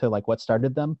back to like what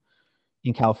started them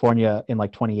in California in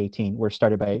like 2018 were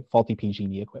started by faulty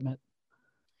PG&E equipment.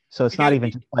 So it's not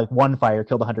even just like one fire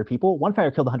killed 100 people. One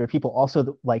fire killed 100 people.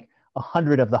 Also, like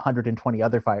 100 of the 120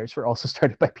 other fires were also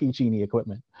started by PG&E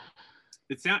equipment.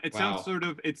 It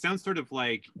sounds sort of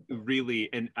like really,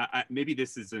 and maybe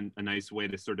this isn't a nice way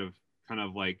to sort of kind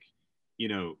of like, you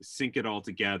know, sync it all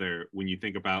together when you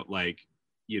think about like,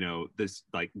 you know, this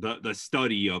like the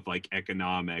study of like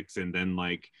economics and then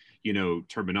like, you know,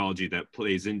 terminology that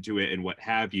plays into it and what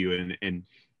have you, and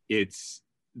it's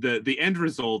the end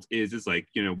result is like,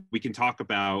 you know, we can talk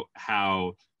about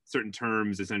how certain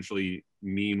terms essentially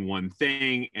mean one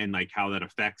thing and like how that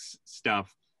affects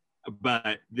stuff, but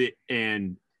at the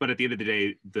end of the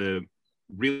day, the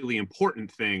really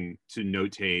important thing to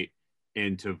notate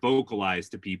and to vocalize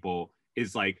to people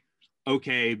is like,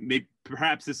 okay, maybe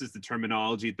perhaps this is the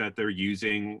terminology that they're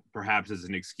using perhaps as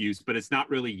an excuse, but it's not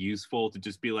really useful to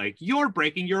just be like, you're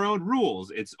breaking your own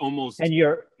rules. It's almost, and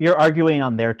you're arguing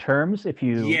on their terms. If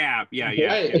you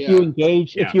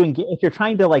if you're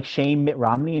trying to like shame Mitt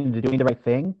Romney into doing the right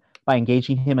thing by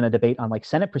engaging him in a debate on like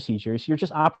Senate procedures, you're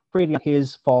just operating on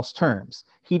his false terms.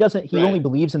 He only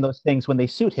believes in those things when they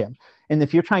suit him. And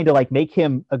if you're trying to like make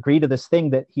him agree to this thing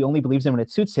that he only believes in when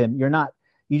it suits him,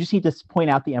 you just need to point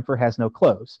out the emperor has no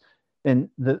clothes. And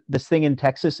this thing in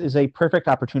Texas is a perfect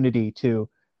opportunity to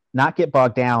not get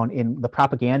bogged down in the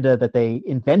propaganda that they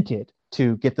invented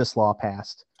to get this law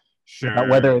passed. Sure. About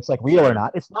whether it's like real or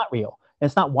not. It's not real. And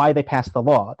it's not why they passed the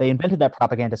law. They invented that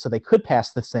propaganda so they could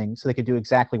pass this thing, so they could do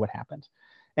exactly what happened.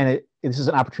 And this is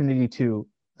an opportunity to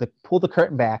pull the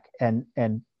curtain back and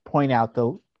point out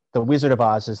the Wizard of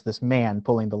Oz is this man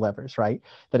pulling the levers, right?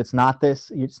 That it's not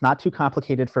too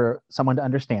complicated for someone to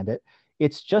understand it.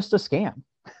 It's just a scam.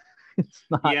 It's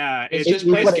not. Yeah, it's just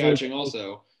price gouging.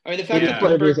 Also, I mean, the fact that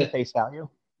Bloomberg at face value.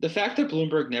 The fact that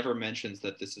Bloomberg never mentions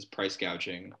that this is price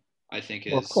gouging, I think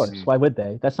is. Well, of course. Why would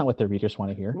they? That's not what their readers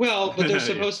want to hear. Well, but they're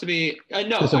supposed to be. I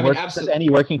know. Does any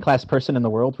working class person in the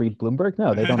world read Bloomberg?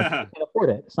 No, they don't. They can't afford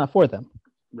it. It's not for them.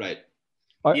 Right.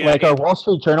 Are Wall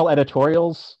Street Journal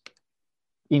editorials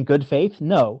in good faith?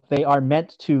 No, they are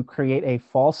meant to create a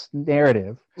false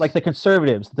narrative. Like the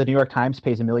conservatives, the New York Times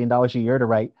pays $1 million a year to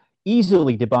write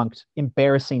easily debunked,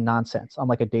 embarrassing nonsense on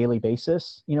like a daily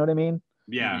basis. You know what I mean?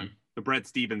 Yeah. Mm-hmm. The Bret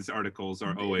Stephens articles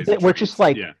are always. We're just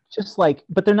like,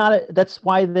 but they're not. That's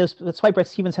why Bret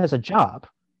Stephens has a job.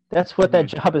 That's what that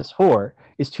job is for,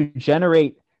 is to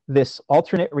generate this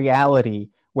alternate reality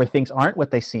where things aren't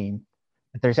what they seem.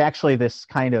 There's actually this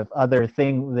kind of other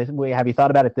thing. Have you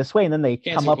thought about it this way? And then they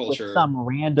come up with some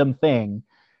random thing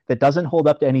that doesn't hold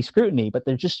up to any scrutiny, but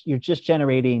you're just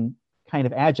generating kind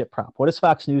of agitprop. What is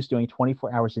Fox News doing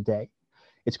 24 hours a day?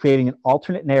 It's creating an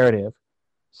alternate narrative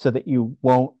so that you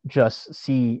won't just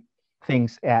see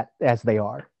things as they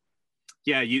are.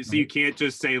 Yeah, you can't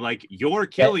just say like you're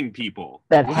killing people.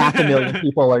 That 500,000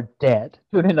 people are dead.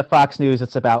 Tune into Fox News.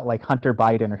 It's about like Hunter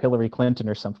Biden or Hillary Clinton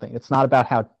or something. It's not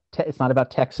about it's not about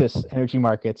Texas energy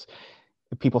markets,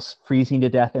 people freezing to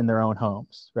death in their own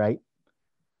homes, right?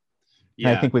 Yeah,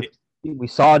 and I think we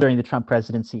saw during the Trump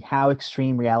presidency how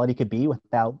extreme reality could be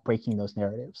without breaking those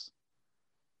narratives.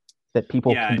 That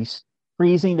people can be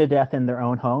freezing to death in their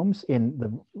own homes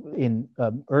in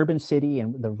urban city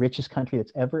and the richest country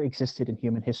that's ever existed in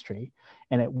human history,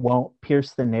 and it won't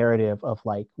pierce the narrative of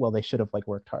like, well, they should have like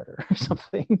worked harder or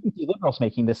something. The liberals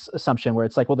making this assumption where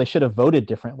it's like, well, they should have voted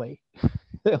differently.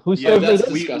 Who says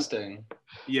that's disgusting?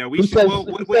 Yeah, who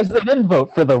says they didn't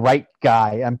vote for the right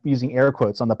guy? I'm using air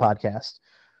quotes on the podcast.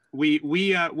 We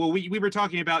were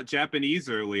talking about Japanese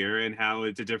earlier and how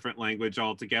it's a different language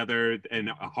altogether and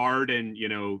hard and, you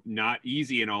know, not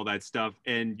easy and all that stuff.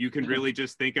 And you can really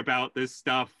just think about this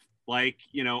stuff like,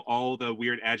 you know, all the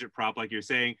weird agitprop, like you're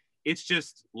saying, it's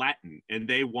just Latin and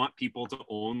they want people to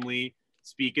only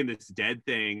speak in this dead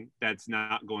thing that's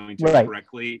not going to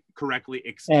Right. correctly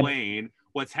explain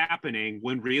what's happening,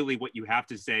 when really what you have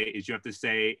to say is you have to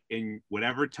say in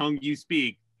whatever tongue you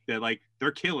speak that like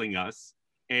they're killing us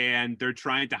and they're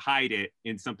trying to hide it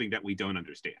in something that we don't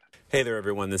understand. Hey there,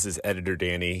 everyone. This is Editor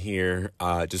Danny here.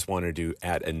 Just wanted to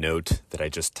add a note that I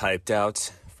just typed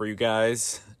out for you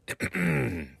guys.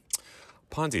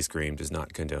 Ponzi Scream does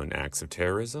not condone acts of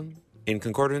terrorism. In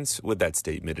concordance with that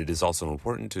statement, it is also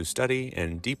important to study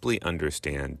and deeply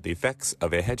understand the effects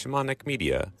of a hegemonic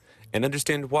media and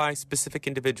understand why specific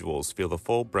individuals feel the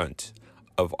full brunt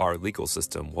of our legal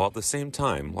system, while at the same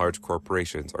time large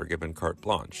corporations are given carte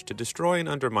blanche to destroy and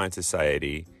undermine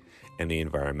society and the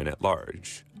environment at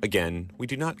large. Again, we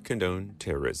do not condone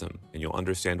terrorism, and you'll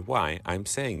understand why I'm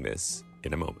saying this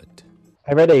in a moment.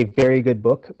 I read a very good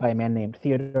book by a man named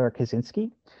Theodore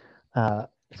Kaczynski.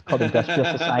 It's called Industrial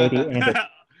Society and Its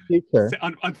Future.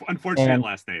 Unfortunate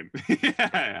last name.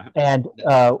 And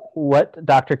what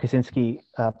Dr. Kaczynski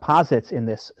posits in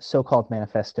this so-called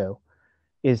manifesto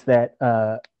is that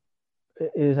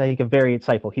is, I think, a very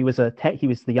insightful. He was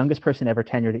the youngest person ever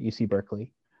tenured at UC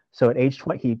Berkeley. So at age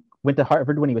 20, he went to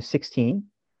Harvard when he was 16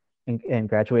 and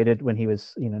graduated when he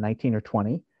was 19 or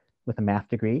 20 with a math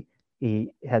degree. He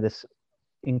had this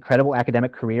incredible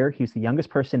academic career. He was the youngest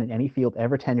person in any field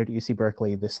ever tenured at UC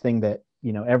Berkeley, this thing that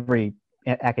every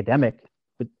academic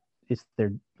is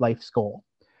their life's goal.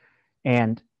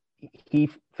 And he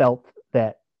felt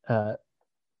that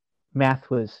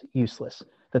math was useless,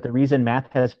 that the reason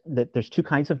that there's two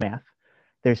kinds of math.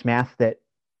 There's math that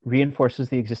reinforces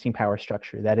the existing power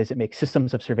structure. That is, it makes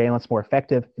systems of surveillance more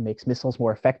effective. It makes missiles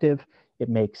more effective. It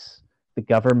makes the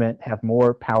government have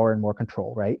more power and more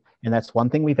control, right? And that's one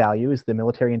thing we value, is the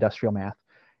military industrial math.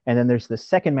 And then there's the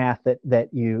second math that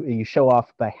you show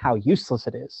off by how useless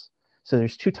it is. So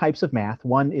there's two types of math.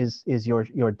 One is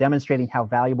you're demonstrating how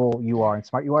valuable you are and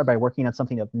smart you are by working on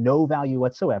something of no value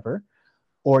whatsoever,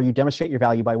 or you demonstrate your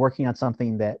value by working on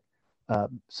something that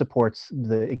supports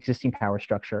the existing power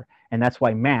structure. And that's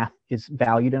why math is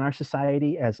valued in our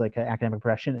society as like an academic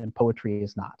profession, and poetry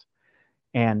is not.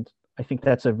 And I think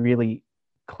that's a really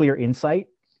clear insight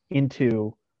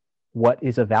into what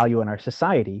is of value in our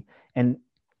society. And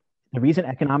the reason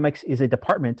economics is a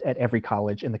department at every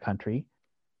college in the country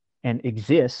and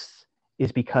exists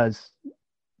is because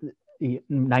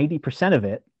 90% of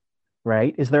it,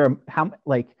 right,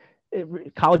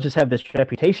 colleges have this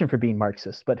reputation for being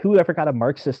Marxist, but who ever got a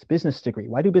Marxist business degree?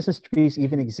 Why do business degrees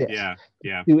even exist?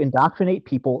 Yeah. To indoctrinate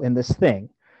people in this thing.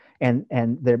 And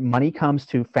their money comes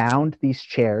to found these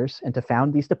chairs and to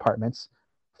found these departments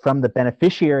from the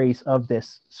beneficiaries of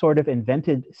this sort of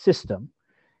invented system.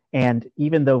 And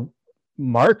even though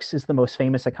Marx is the most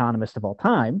famous economist of all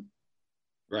time,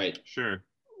 right? Sure.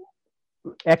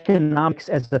 Economics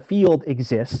as a field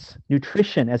exists,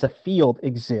 nutrition as a field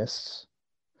exists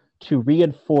to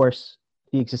reinforce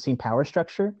the existing power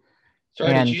structure.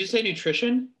 Sorry, did you just say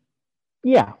nutrition?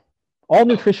 Yeah. All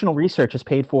nutritional research is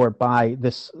paid for by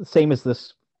this, same as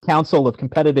this Council of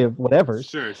Competitive whatever.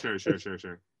 Sure.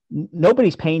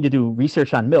 Nobody's paying to do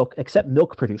research on milk except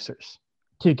milk producers.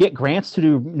 To get grants to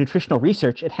do nutritional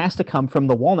research, it has to come from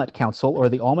the Walnut Council or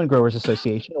the Almond Growers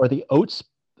Association or the Oats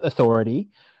Authority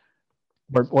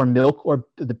or milk or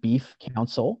the Beef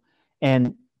Council.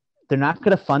 And they're not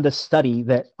going to fund a study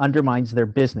that undermines their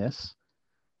business.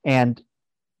 And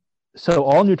so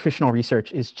all nutritional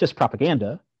research is just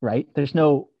propaganda, right? There's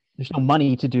no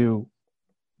money to do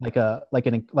like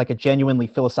a genuinely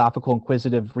philosophical,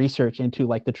 inquisitive research into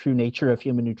like the true nature of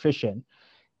human nutrition.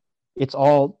 It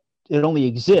only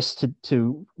exists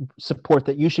to support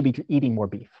that you should be eating more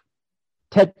beef.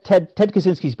 Ted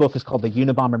Kaczynski's book is called The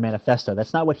Unabomber Manifesto.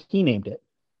 That's not what he named it.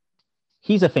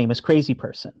 He's a famous crazy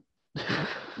person.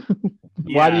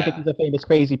 Why do you think he's a famous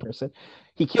crazy person?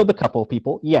 He killed a couple of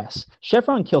people. Yes.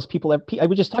 Chevron kills people.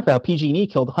 We just talked about how PG&E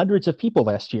killed hundreds of people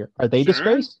last year. Are they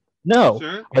disgraced? No.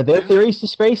 Sure. Are their theories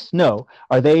disgraced? No.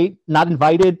 Are they not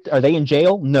invited? Are they in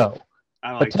jail? No.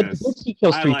 I like Ted this. Kaczynski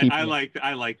kills three people. I like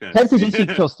this. Ted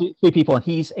Kaczynski kills three people, and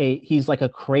he's like a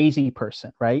crazy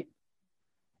person, right?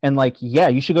 And like, yeah,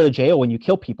 you should go to jail when you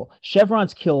kill people.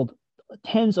 Chevron's killed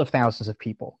tens of thousands of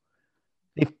people.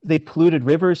 They've polluted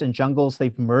rivers and jungles.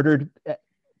 They've murdered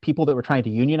people that were trying to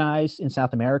unionize in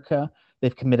South America.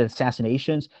 They've committed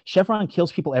assassinations. Chevron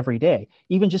kills people every day.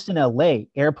 Even just in LA,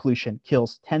 air pollution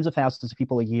kills tens of thousands of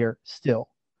people a year still.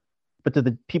 But do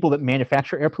the people that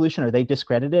manufacture air pollution, are they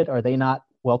discredited? Are they not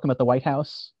welcome at the White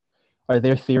House? Are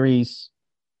their theories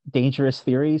dangerous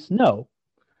theories? No.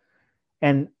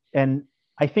 And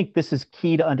I think this is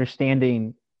key to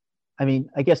understanding. I mean,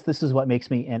 I guess this is what makes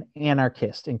me an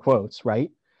anarchist, in quotes, right?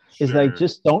 is that I Sure.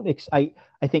 just don't. I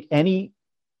think any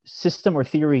system or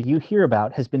theory you hear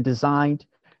about has been designed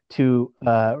to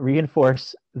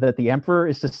reinforce that the emperor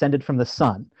is descended from the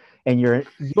sun, and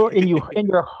in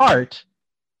your heart,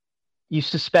 you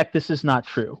suspect this is not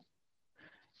true.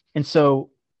 And so,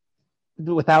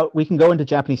 we can go into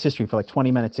Japanese history for like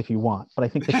 20 minutes if you want, but I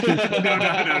think the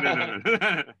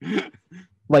No.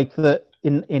 like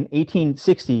in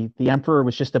 1860, the emperor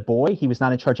was just a boy. He was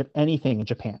not in charge of anything in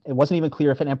Japan. It wasn't even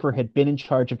clear if an emperor had been in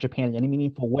charge of Japan in any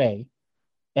meaningful way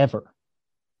ever.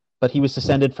 But he was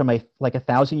descended from a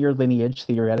 1,000-year lineage,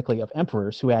 theoretically, of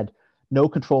emperors who had no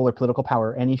control or political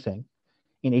power or anything.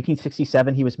 In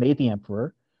 1867, he was made the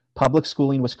emperor. Public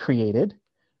schooling was created.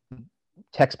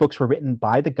 Textbooks were written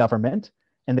by the government,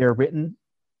 and they were written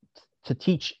to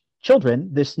teach children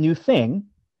this new thing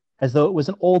as though it was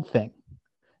an old thing.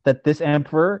 That this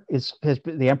emperor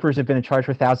the emperors have been in charge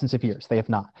for thousands of years. They have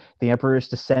not. The emperor is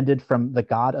descended from the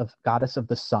goddess of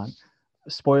the sun.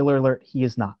 Spoiler alert, he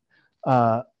is not.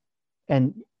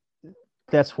 And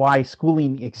that's why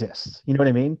schooling exists. You know what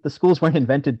I mean? The schools weren't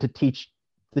invented to teach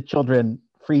the children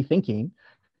free thinking.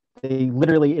 They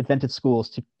literally invented schools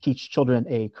to teach children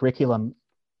a curriculum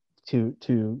to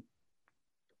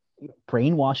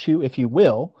brainwash you, if you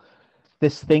will,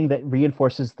 this thing that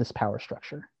reinforces this power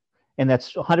structure. And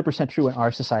that's 100% true in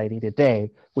our society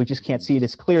today. We just can't see it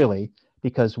as clearly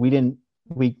because we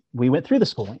went through the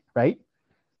schooling, right?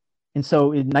 And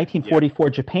so in 1944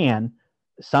 Japan,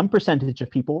 some percentage of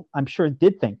people, I'm sure,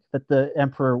 did think that the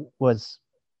emperor was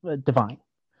divine,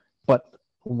 but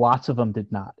lots of them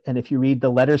did not. And if you read the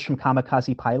letters from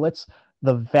kamikaze pilots,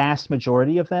 the vast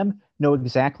majority of them know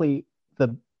exactly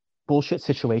the bullshit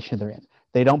situation they're in.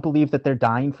 They don't believe that they're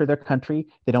dying for their country.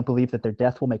 They don't believe that their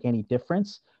death will make any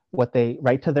difference. What they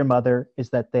write to their mother is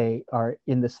that they are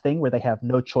in this thing where they have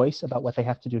no choice about what they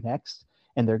have to do next,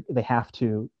 and they have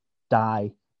to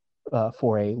die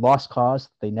for a lost cause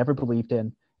they never believed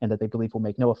in, and that they believe will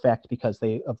make no effect because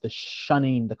of the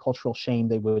shunning, the cultural shame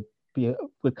they would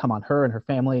come on her and her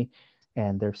family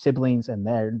and their siblings and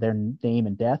their name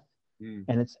and death.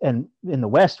 And in the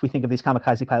West, we think of these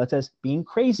kamikaze pilots as being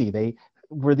crazy. They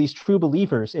were these true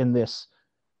believers in this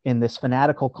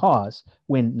fanatical cause,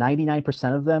 when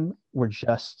 99% of them were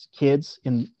just kids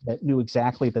that knew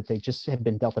exactly that they just had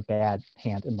been dealt a bad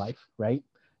hand in life, right?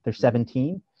 They're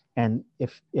 17, and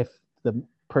if the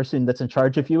person that's in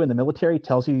charge of you in the military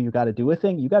tells you got to do a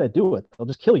thing, you got to do it. They'll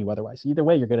just kill you otherwise. Either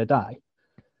way, you're going to die.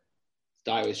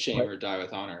 Die with shame or die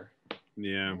with honor.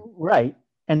 Yeah. Right.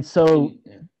 And so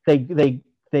they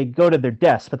go to their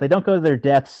deaths, but they don't go to their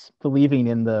deaths believing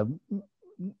in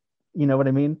you know what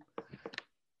I mean?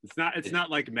 It's not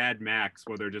like Mad Max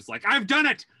where they're just like, I've done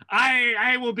it.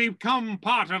 I will become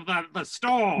part of the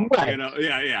storm. Right. You know?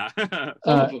 Yeah.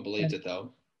 Some of them believed it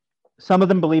though. Some of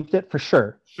them believed it for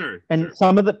sure. Sure. And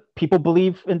some of the people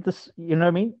believe in this, you know what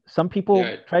I mean? Some people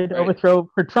tried to overthrow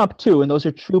for Trump too, and those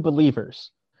are true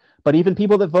believers. But even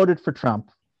people that voted for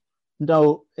Trump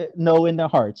know in their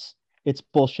hearts it's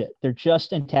bullshit. They're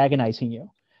just antagonizing you.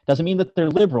 Doesn't mean that they're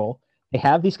liberal. They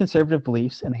have these conservative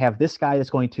beliefs, and they have this guy that's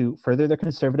going to further their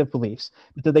conservative beliefs.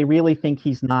 But do they really think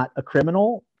he's not a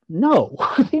criminal? No.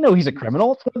 They know he's a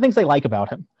criminal. It's one of the things they like about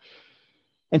him.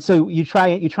 And so you try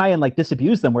and like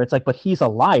disabuse them where it's like, but he's a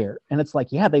liar. And it's like,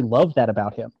 yeah, they love that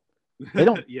about him. They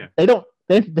don't,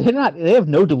 they have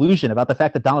no delusion about the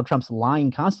fact that Donald Trump's lying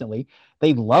constantly.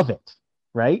 They love it,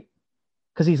 right?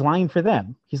 Because he's lying for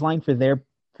them. He's lying for their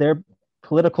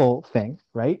political thing,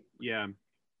 right? Yeah.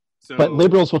 So, but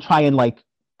liberals will try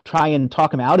and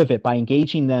talk him out of it by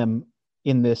engaging them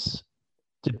in this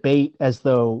debate as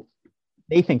though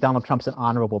they think Donald Trump's an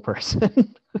honorable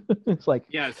person. It's like,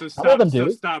 yeah. So stop even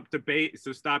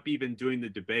doing the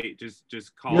debate.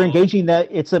 Just call. You're engaging that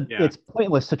it's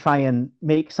pointless to try and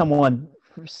make someone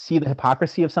see the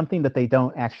hypocrisy of something that they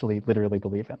don't actually literally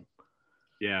believe in.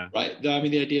 Yeah. Right. I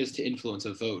mean, the idea is to influence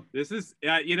a vote. This is,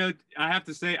 I have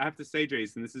to say,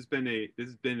 Jason, this has been a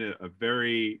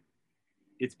very,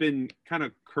 it's been kind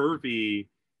of curvy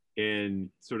and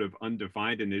sort of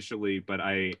undefined initially, but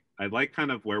I like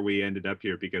kind of where we ended up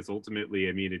here, because ultimately,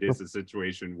 I mean, it is a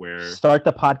situation where start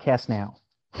the podcast now.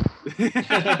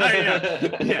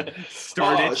 yeah.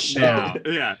 Start it now.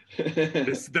 Yeah.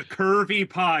 This the curvy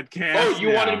podcast. Oh,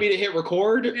 you wanted me to hit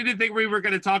record? I didn't think we were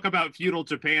going to talk about feudal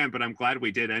Japan, but I'm glad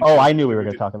we did. Oh, I knew we were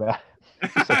going to talk about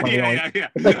it.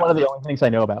 It's like one of the only things I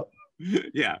know about.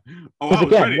 Yeah. Oh,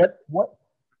 again, what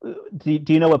do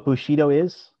you know what Bushido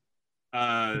is?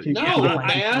 No,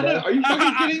 man. Are you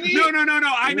fucking kidding me?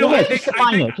 No. I know.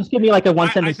 Yeah, just give me like a one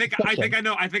sentence. I think I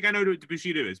know what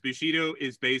Bushido is. Bushido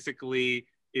is basically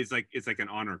it's like an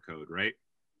honor code, right?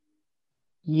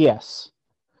 Yes.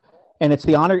 And it's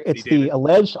the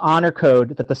alleged honor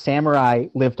code that the samurai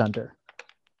lived under.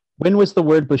 When was the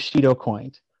word Bushido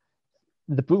coined?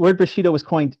 The word Bushido was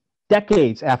coined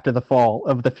decades after the fall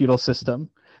of the feudal system.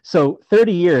 So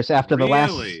 30 years after the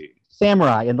last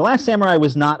samurai. And the last samurai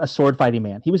was not a sword fighting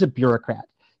man. He was a bureaucrat.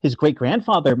 His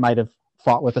great-grandfather might have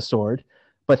fought with a sword,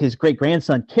 but his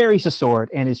great-grandson carries a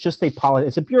sword and is just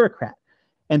is a bureaucrat.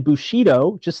 And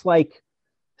Bushido, just like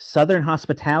Southern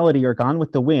Hospitality or Gone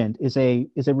with the Wind, is a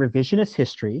revisionist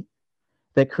history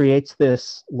that creates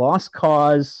this lost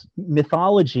cause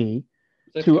mythology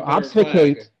to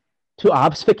obfuscate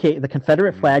the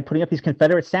Confederate flag, putting up these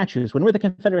Confederate statues. When were the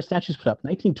Confederate statues put up?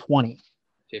 1920.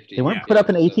 They weren't put up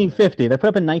in 1850. They're put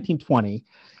up in 1920.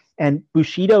 And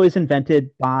Bushido is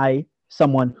invented by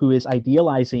someone who is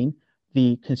idealizing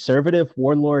the conservative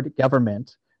warlord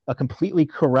government, a completely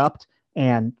corrupt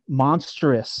and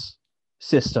monstrous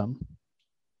system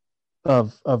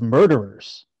of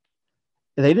murderers.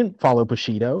 They didn't follow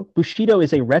Bushido. Bushido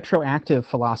is a retroactive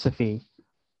philosophy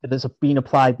that is being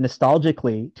applied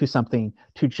nostalgically to something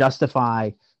to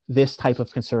justify this type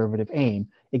of conservative aim,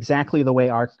 exactly the way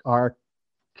our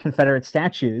Confederate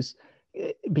statues.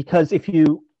 Because if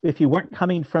you weren't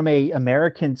coming from a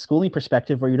American schooling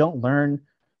perspective where you don't learn,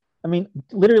 I mean,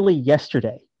 literally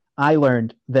yesterday, I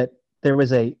learned that there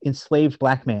was a enslaved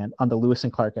black man on the Lewis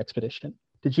and Clark expedition.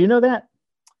 Did you know that?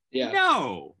 Yeah.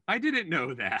 No, I didn't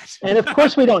know that. And of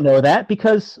course we don't know that,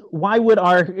 because why would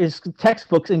our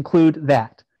textbooks include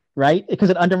that, right?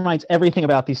 Because it undermines everything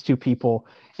about these two people,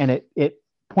 and it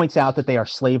points out that they are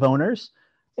slave owners,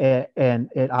 and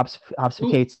it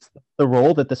obfuscates the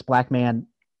role that this black man,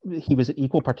 he was an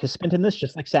equal participant in this,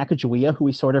 just like Sacagawea, who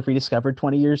we sort of rediscovered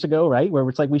 20 years ago, right? Where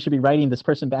it's like we should be writing this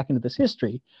person back into this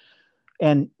history.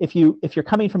 And if you're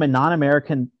coming from a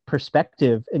non-American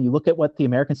perspective and you look at what the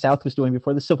American South was doing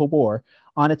before the Civil War,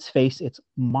 on its face, it's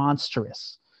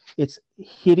monstrous. It's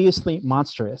hideously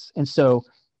monstrous. And so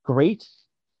great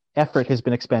effort has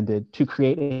been expended to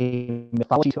create a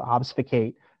mythology to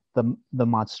obfuscate the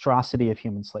monstrosity of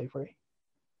human slavery.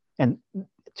 And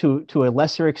to a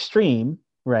lesser extreme,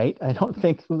 right? I don't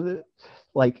think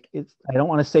I don't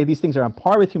want to say these things are on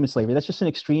par with human slavery. That's just an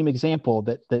extreme example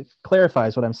that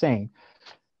clarifies what I'm saying.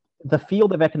 The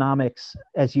field of economics,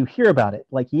 as you hear about it,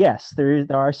 like, yes, there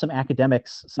are some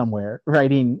academics somewhere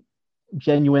writing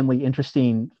genuinely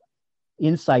interesting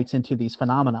insights into these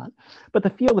phenomenon, but the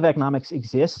field of economics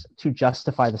exists to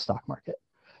justify the stock market,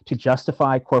 to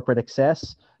justify corporate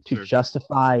excess, to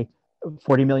justify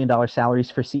 $40 million salaries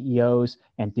for CEOs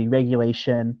and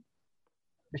deregulation.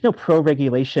 There's no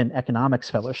pro-regulation economics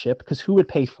fellowship, because who would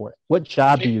pay for it? What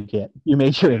job do you get? You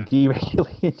major in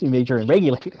deregulation, you major in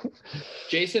regulating.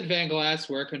 Jason Van Glass,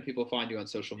 where can people find you on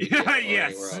social media? Or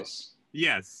anywhere else?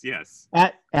 Yes.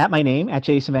 At my name, at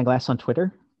Jason Van Glass on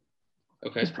Twitter.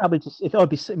 Okay. It's probably just,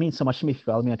 it means so much to me if you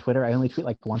follow me on Twitter. I only tweet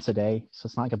like once a day, so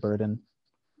it's not like a burden.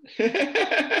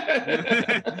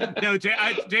 No,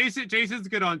 Jason's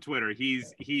good on Twitter. He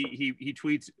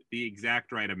tweets the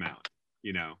exact right amount,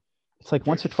 you know. It's like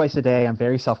once or twice a day. I'm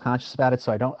very self-conscious about it,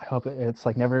 so I hope it's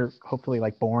like never, hopefully,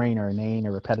 like boring or inane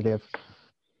or repetitive.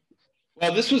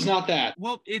 Well, this was not that.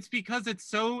 Well, it's because it's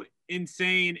so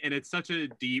insane and it's such a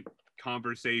deep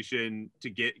conversation to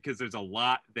get, because there's a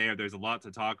lot there. There's a lot to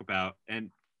talk about,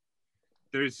 and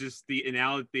there's just the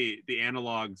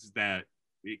analogs that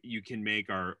you can make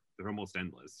they're almost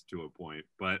endless to a point.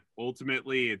 But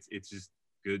ultimately, it's just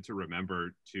good to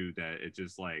remember too that it's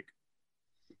just like,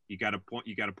 you got to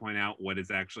point out what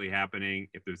is actually happening.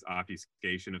 If there's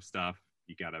obfuscation of stuff,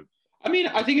 you got to. I mean,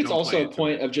 I think it's also a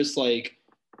point of just like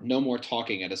no more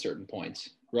talking at a certain point,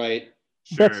 right?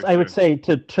 I would say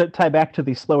to tie back to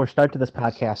the slower start to this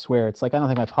podcast, where it's like I don't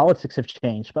think my politics have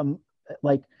changed, but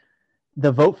like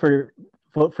the vote for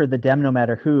the Dem no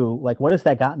matter who, like what has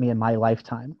that got me in my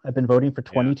lifetime? I've been voting for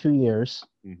 22 years.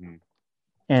 Mm-hmm.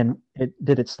 And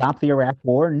did it stop the Iraq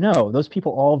War? No, those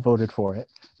people all voted for it.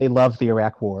 They love the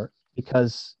Iraq War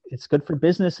because it's good for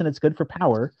business and it's good for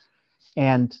power.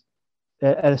 And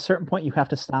at a certain point, you have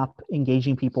to stop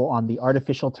engaging people on the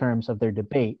artificial terms of their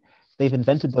debate. They've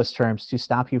invented those terms to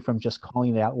stop you from just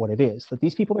calling it out what it is. That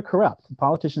these people are corrupt. The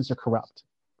politicians are corrupt,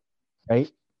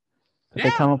 right? But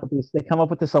they come up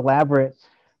with this elaborate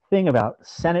thing about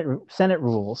Senate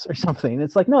rules or something.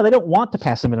 It's like, no, they don't want to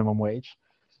pass a minimum wage.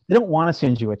 They don't want to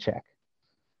send you a check.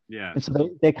 Yeah. And so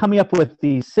they're coming up with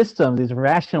these systems, these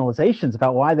rationalizations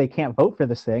about why they can't vote for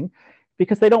this thing,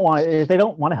 because they don't want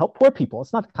to help poor people.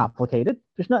 It's not complicated.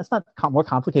 It's not more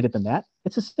complicated than that.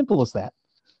 It's as simple as that.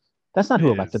 That's not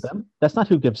who elected them. That's not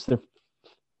who gives their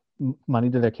money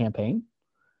to their campaign.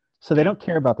 So they don't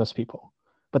care about those people.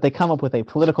 but they come up with a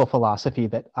political philosophy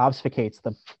that obfuscates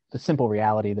the simple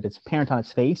reality that it's apparent on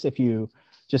its face if you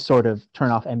just sort of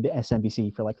turn off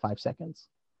MSNBC for like 5 seconds.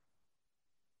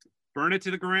 Burn it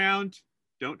to the ground.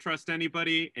 Don't trust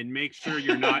anybody, and make sure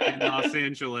you're not in Los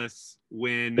Angeles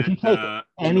when if you take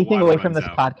anything when away from this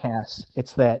out. podcast,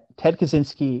 it's that Ted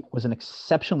Kaczynski was an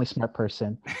exceptionally smart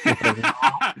person with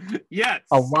yes,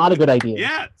 a lot of good ideas.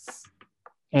 Yes,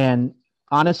 and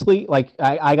honestly, like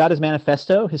I got his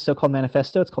manifesto, his so-called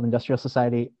manifesto. It's called Industrial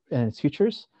Society and Its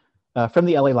Futures, from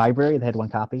the LA Library. They had one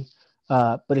copy,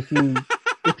 but if you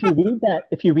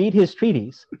if you read his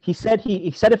treatise, he said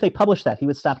if they published that, he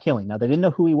would stop killing. Now, they didn't know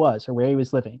who he was or where he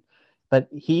was living, but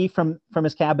he, from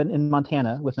his cabin in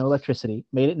Montana with no electricity,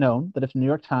 made it known that if the New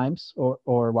York Times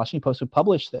or Washington Post would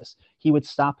publish this, he would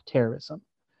stop terrorism.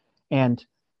 And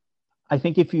I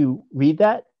think if you read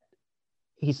that,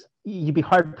 you'd be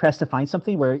hard pressed to find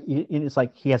something where it's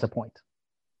like he has a point.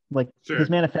 Like sure.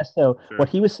 His manifesto, sure. What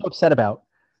he was so upset about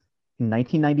in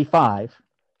 1995.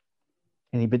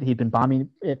 And he'd been bombing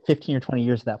 15 or 20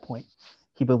 years at that point.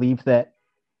 He believed that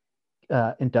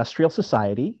industrial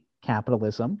society,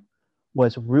 capitalism,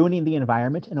 was ruining the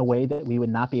environment in a way that we would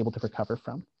not be able to recover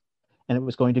from. And it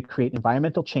was going to create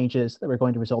environmental changes that were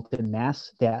going to result in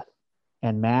mass death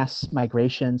and mass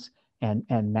migrations and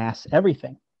mass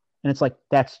everything. And it's like,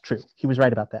 that's true. He was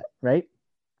right about that, right?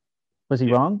 Was he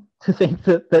wrong to think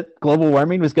that global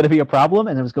warming was going to be a problem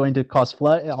and it was going to cause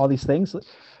flood, all these things?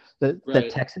 That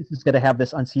Texas is going to have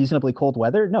this unseasonably cold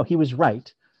weather? No, he was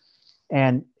right.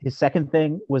 And his second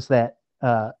thing was that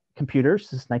computers,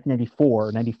 this is 1994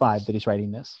 or 95 that he's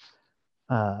writing this,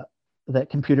 that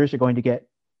computers are going to get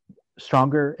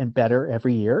stronger and better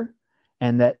every year,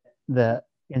 and that the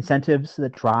incentives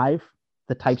that drive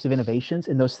the types of innovations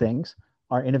in those things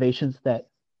are innovations that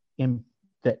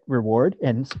reward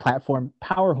and platform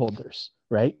power holders,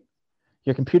 right?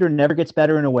 Your computer never gets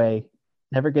better in a way,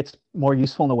 never gets more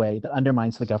useful in a way that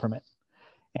undermines the government.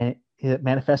 And it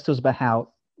manifestos about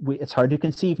how it's hard to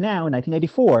conceive now in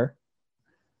 1984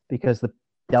 because the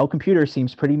Dell computer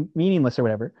seems pretty meaningless or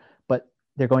whatever, but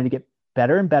they're going to get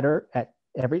better and better at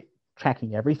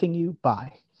tracking everything you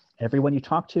buy, everyone you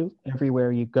talk to,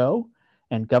 everywhere you go.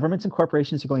 And governments and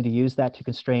corporations are going to use that to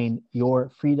constrain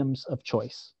your freedoms of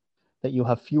choice, that you'll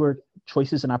have fewer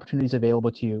choices and opportunities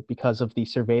available to you because of the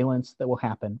surveillance that will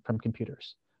happen from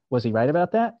computers. Was he right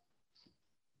about that?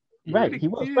 Right, he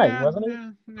was right, wasn't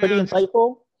he? Pretty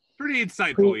insightful. Pretty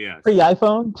insightful, yes.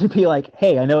 Pre-iPhone to be like,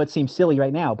 hey, I know it seems silly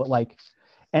right now, but like,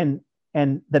 and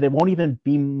that it won't even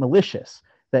be malicious.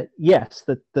 That yes,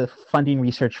 the funding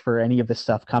research for any of this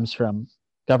stuff comes from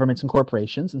governments and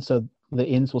corporations, and so the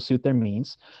ends will suit their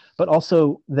means. But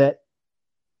also that,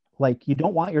 like, you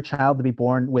don't want your child to be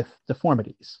born with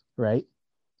deformities, right?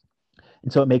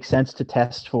 And so it makes sense to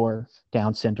test for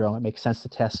Down syndrome. It makes sense to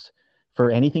test for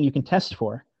anything you can test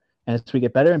for. And as we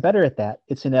get better and better at that,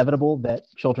 it's inevitable that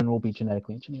children will be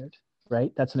genetically engineered,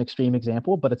 right? That's an extreme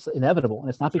example, but it's inevitable. And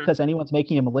it's not because anyone's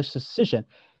making a malicious decision.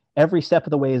 Every step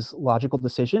of the way is logical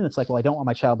decision. It's like, well, I don't want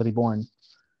my child to be born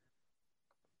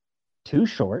too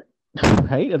short,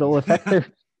 right? It'll affect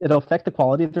the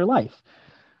quality of their life.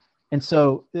 And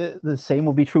so the same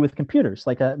will be true with computers.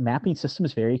 Like a mapping system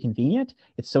is very convenient.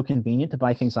 It's so convenient to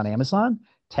buy things on Amazon.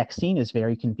 Texting is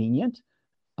very convenient,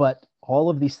 but all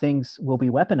of these things will be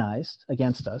weaponized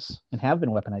against us and have been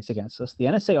weaponized against us. The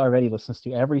NSA already listens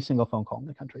to every single phone call in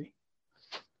the country.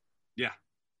 Yeah.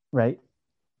 Right.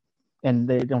 And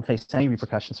they don't face any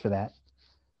repercussions for that.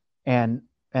 And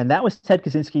that was Ted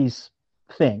Kaczynski's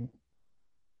thing.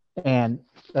 And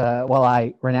while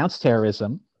I renounce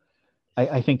terrorism,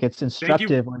 I think it's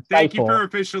instructive or insightful. Thank you for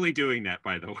officially doing that,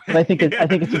 by the way. But I think it's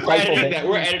insightful.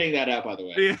 We're editing that out, by the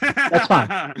way. Yeah. That's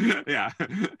fine. Yeah.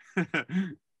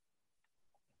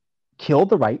 Kill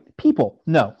the right people.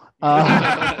 No.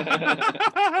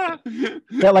 Yeah,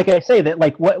 like I say, that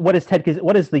like what is the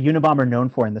Unabomber known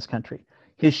for in this country?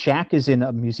 His shack is in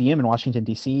a museum in Washington,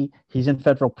 D.C. He's in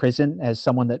federal prison as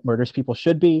someone that murders people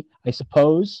should be. I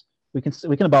suppose we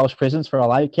can abolish prisons for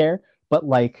all I care, but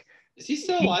like, is he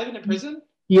still alive in a prison?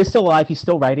 He is still alive. He's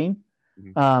still writing.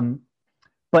 Mm-hmm.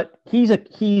 But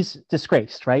he's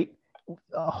disgraced, right?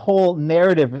 A whole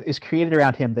narrative is created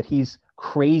around him that he's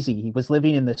crazy. He was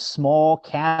living in this small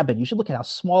cabin. You should look at how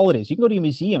small it is. You can go to a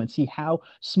museum and see how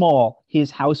small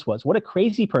his house was. What a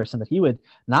crazy person that he would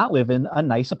not live in a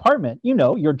nice apartment. You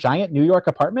know, your giant New York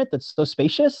apartment that's so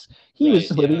spacious. He was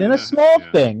living in a small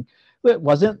thing that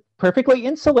wasn't perfectly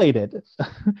insulated.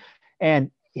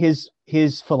 And his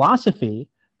philosophy,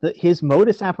 his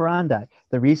modus operandi,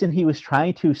 the reason he was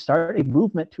trying to start a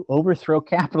movement to overthrow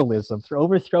capitalism, to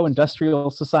overthrow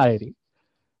industrial society,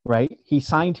 right? He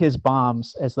signed his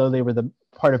bombs as though they were the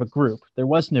part of a group. There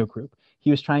was no group.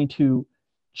 He was trying to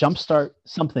jumpstart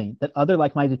something that other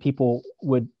like-minded people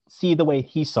would see the way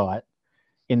he saw it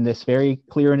in this very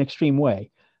clear and extreme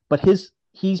way. But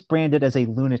he's branded as a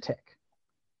lunatic,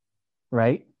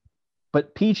 right?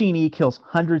 But PG&E kills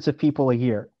hundreds of people a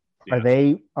year.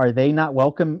 Yeah. Are they not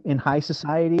welcome in high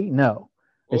society? No.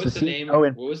 What was the name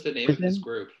of this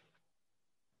group?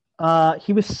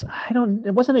 He was,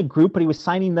 it wasn't a group, but he was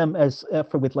signing them as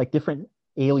with like different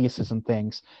aliases and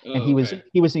things. Oh, and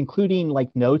he was including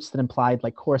like notes that implied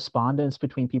like correspondence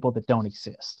between people that don't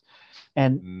exist.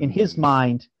 And in his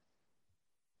mind,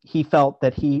 he felt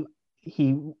that the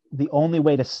only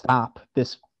way to stop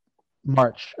this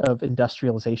march of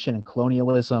industrialization and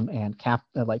colonialism and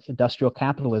like industrial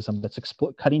capitalism that's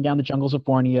cutting down the jungles of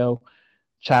Borneo,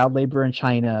 child labor in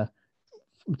China,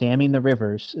 damming the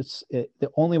rivers. The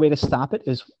only way to stop it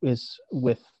is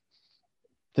with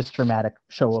this dramatic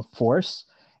show of force,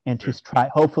 and to try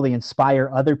hopefully inspire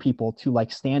other people to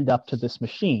like stand up to this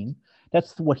machine.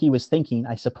 That's what he was thinking,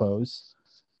 I suppose.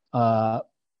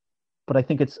 But I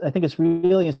think it's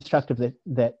really instructive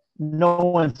that no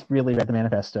one's really read the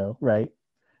manifesto, right?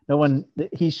 No one.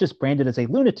 He's just branded as a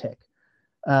lunatic,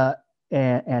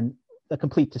 and a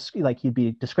complete like he'd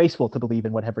be disgraceful to believe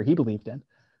in whatever he believed in.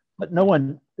 But no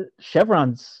one.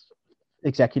 Chevron's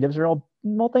executives are all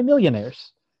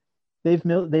multimillionaires. They've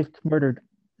murdered.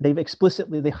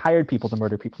 They hired people to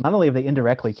murder people. Not only have they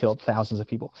indirectly killed thousands of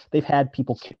people, they've had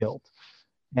people killed.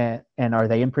 And are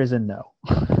they in prison? No.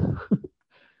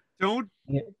 Don't.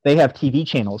 They have TV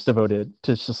channels devoted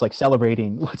to just like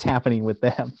celebrating what's happening with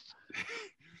them.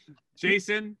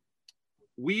 Jason,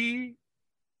 we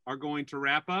are going to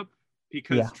wrap up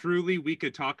because truly we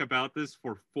could talk about this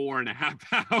for 4.5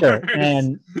 hours. Sure.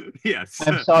 And yes,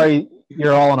 I'm sorry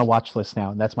you're all on a watch list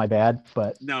now, and that's my bad.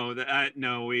 But no, David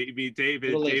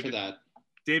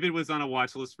was on a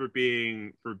watch list for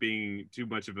being too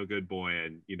much of a good boy,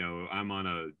 and I'm on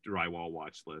a drywall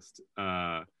watch list.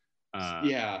 Yeah,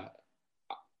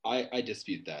 I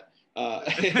dispute that.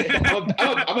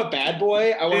 I'm a bad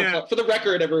boy. I want for the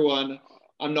record, everyone,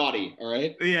 I'm naughty. All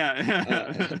right.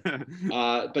 Yeah.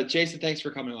 But Jason, thanks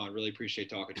for coming on. Really appreciate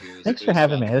talking to you. Thanks for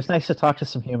having me. It was nice to talk to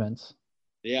some humans.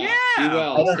 Yeah. Be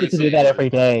well. I don't get to do that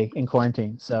every day in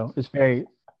quarantine, so it's very.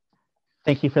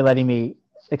 Thank you for letting me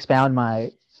expound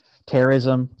my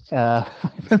terrorism, my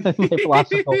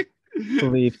philosophical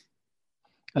belief.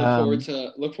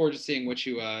 Look forward to seeing what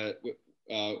you look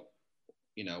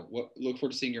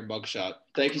forward to seeing your mugshot.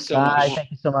 Thank you so much. Thank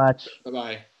you so much.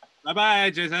 Bye-bye. Bye-bye,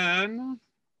 Jason.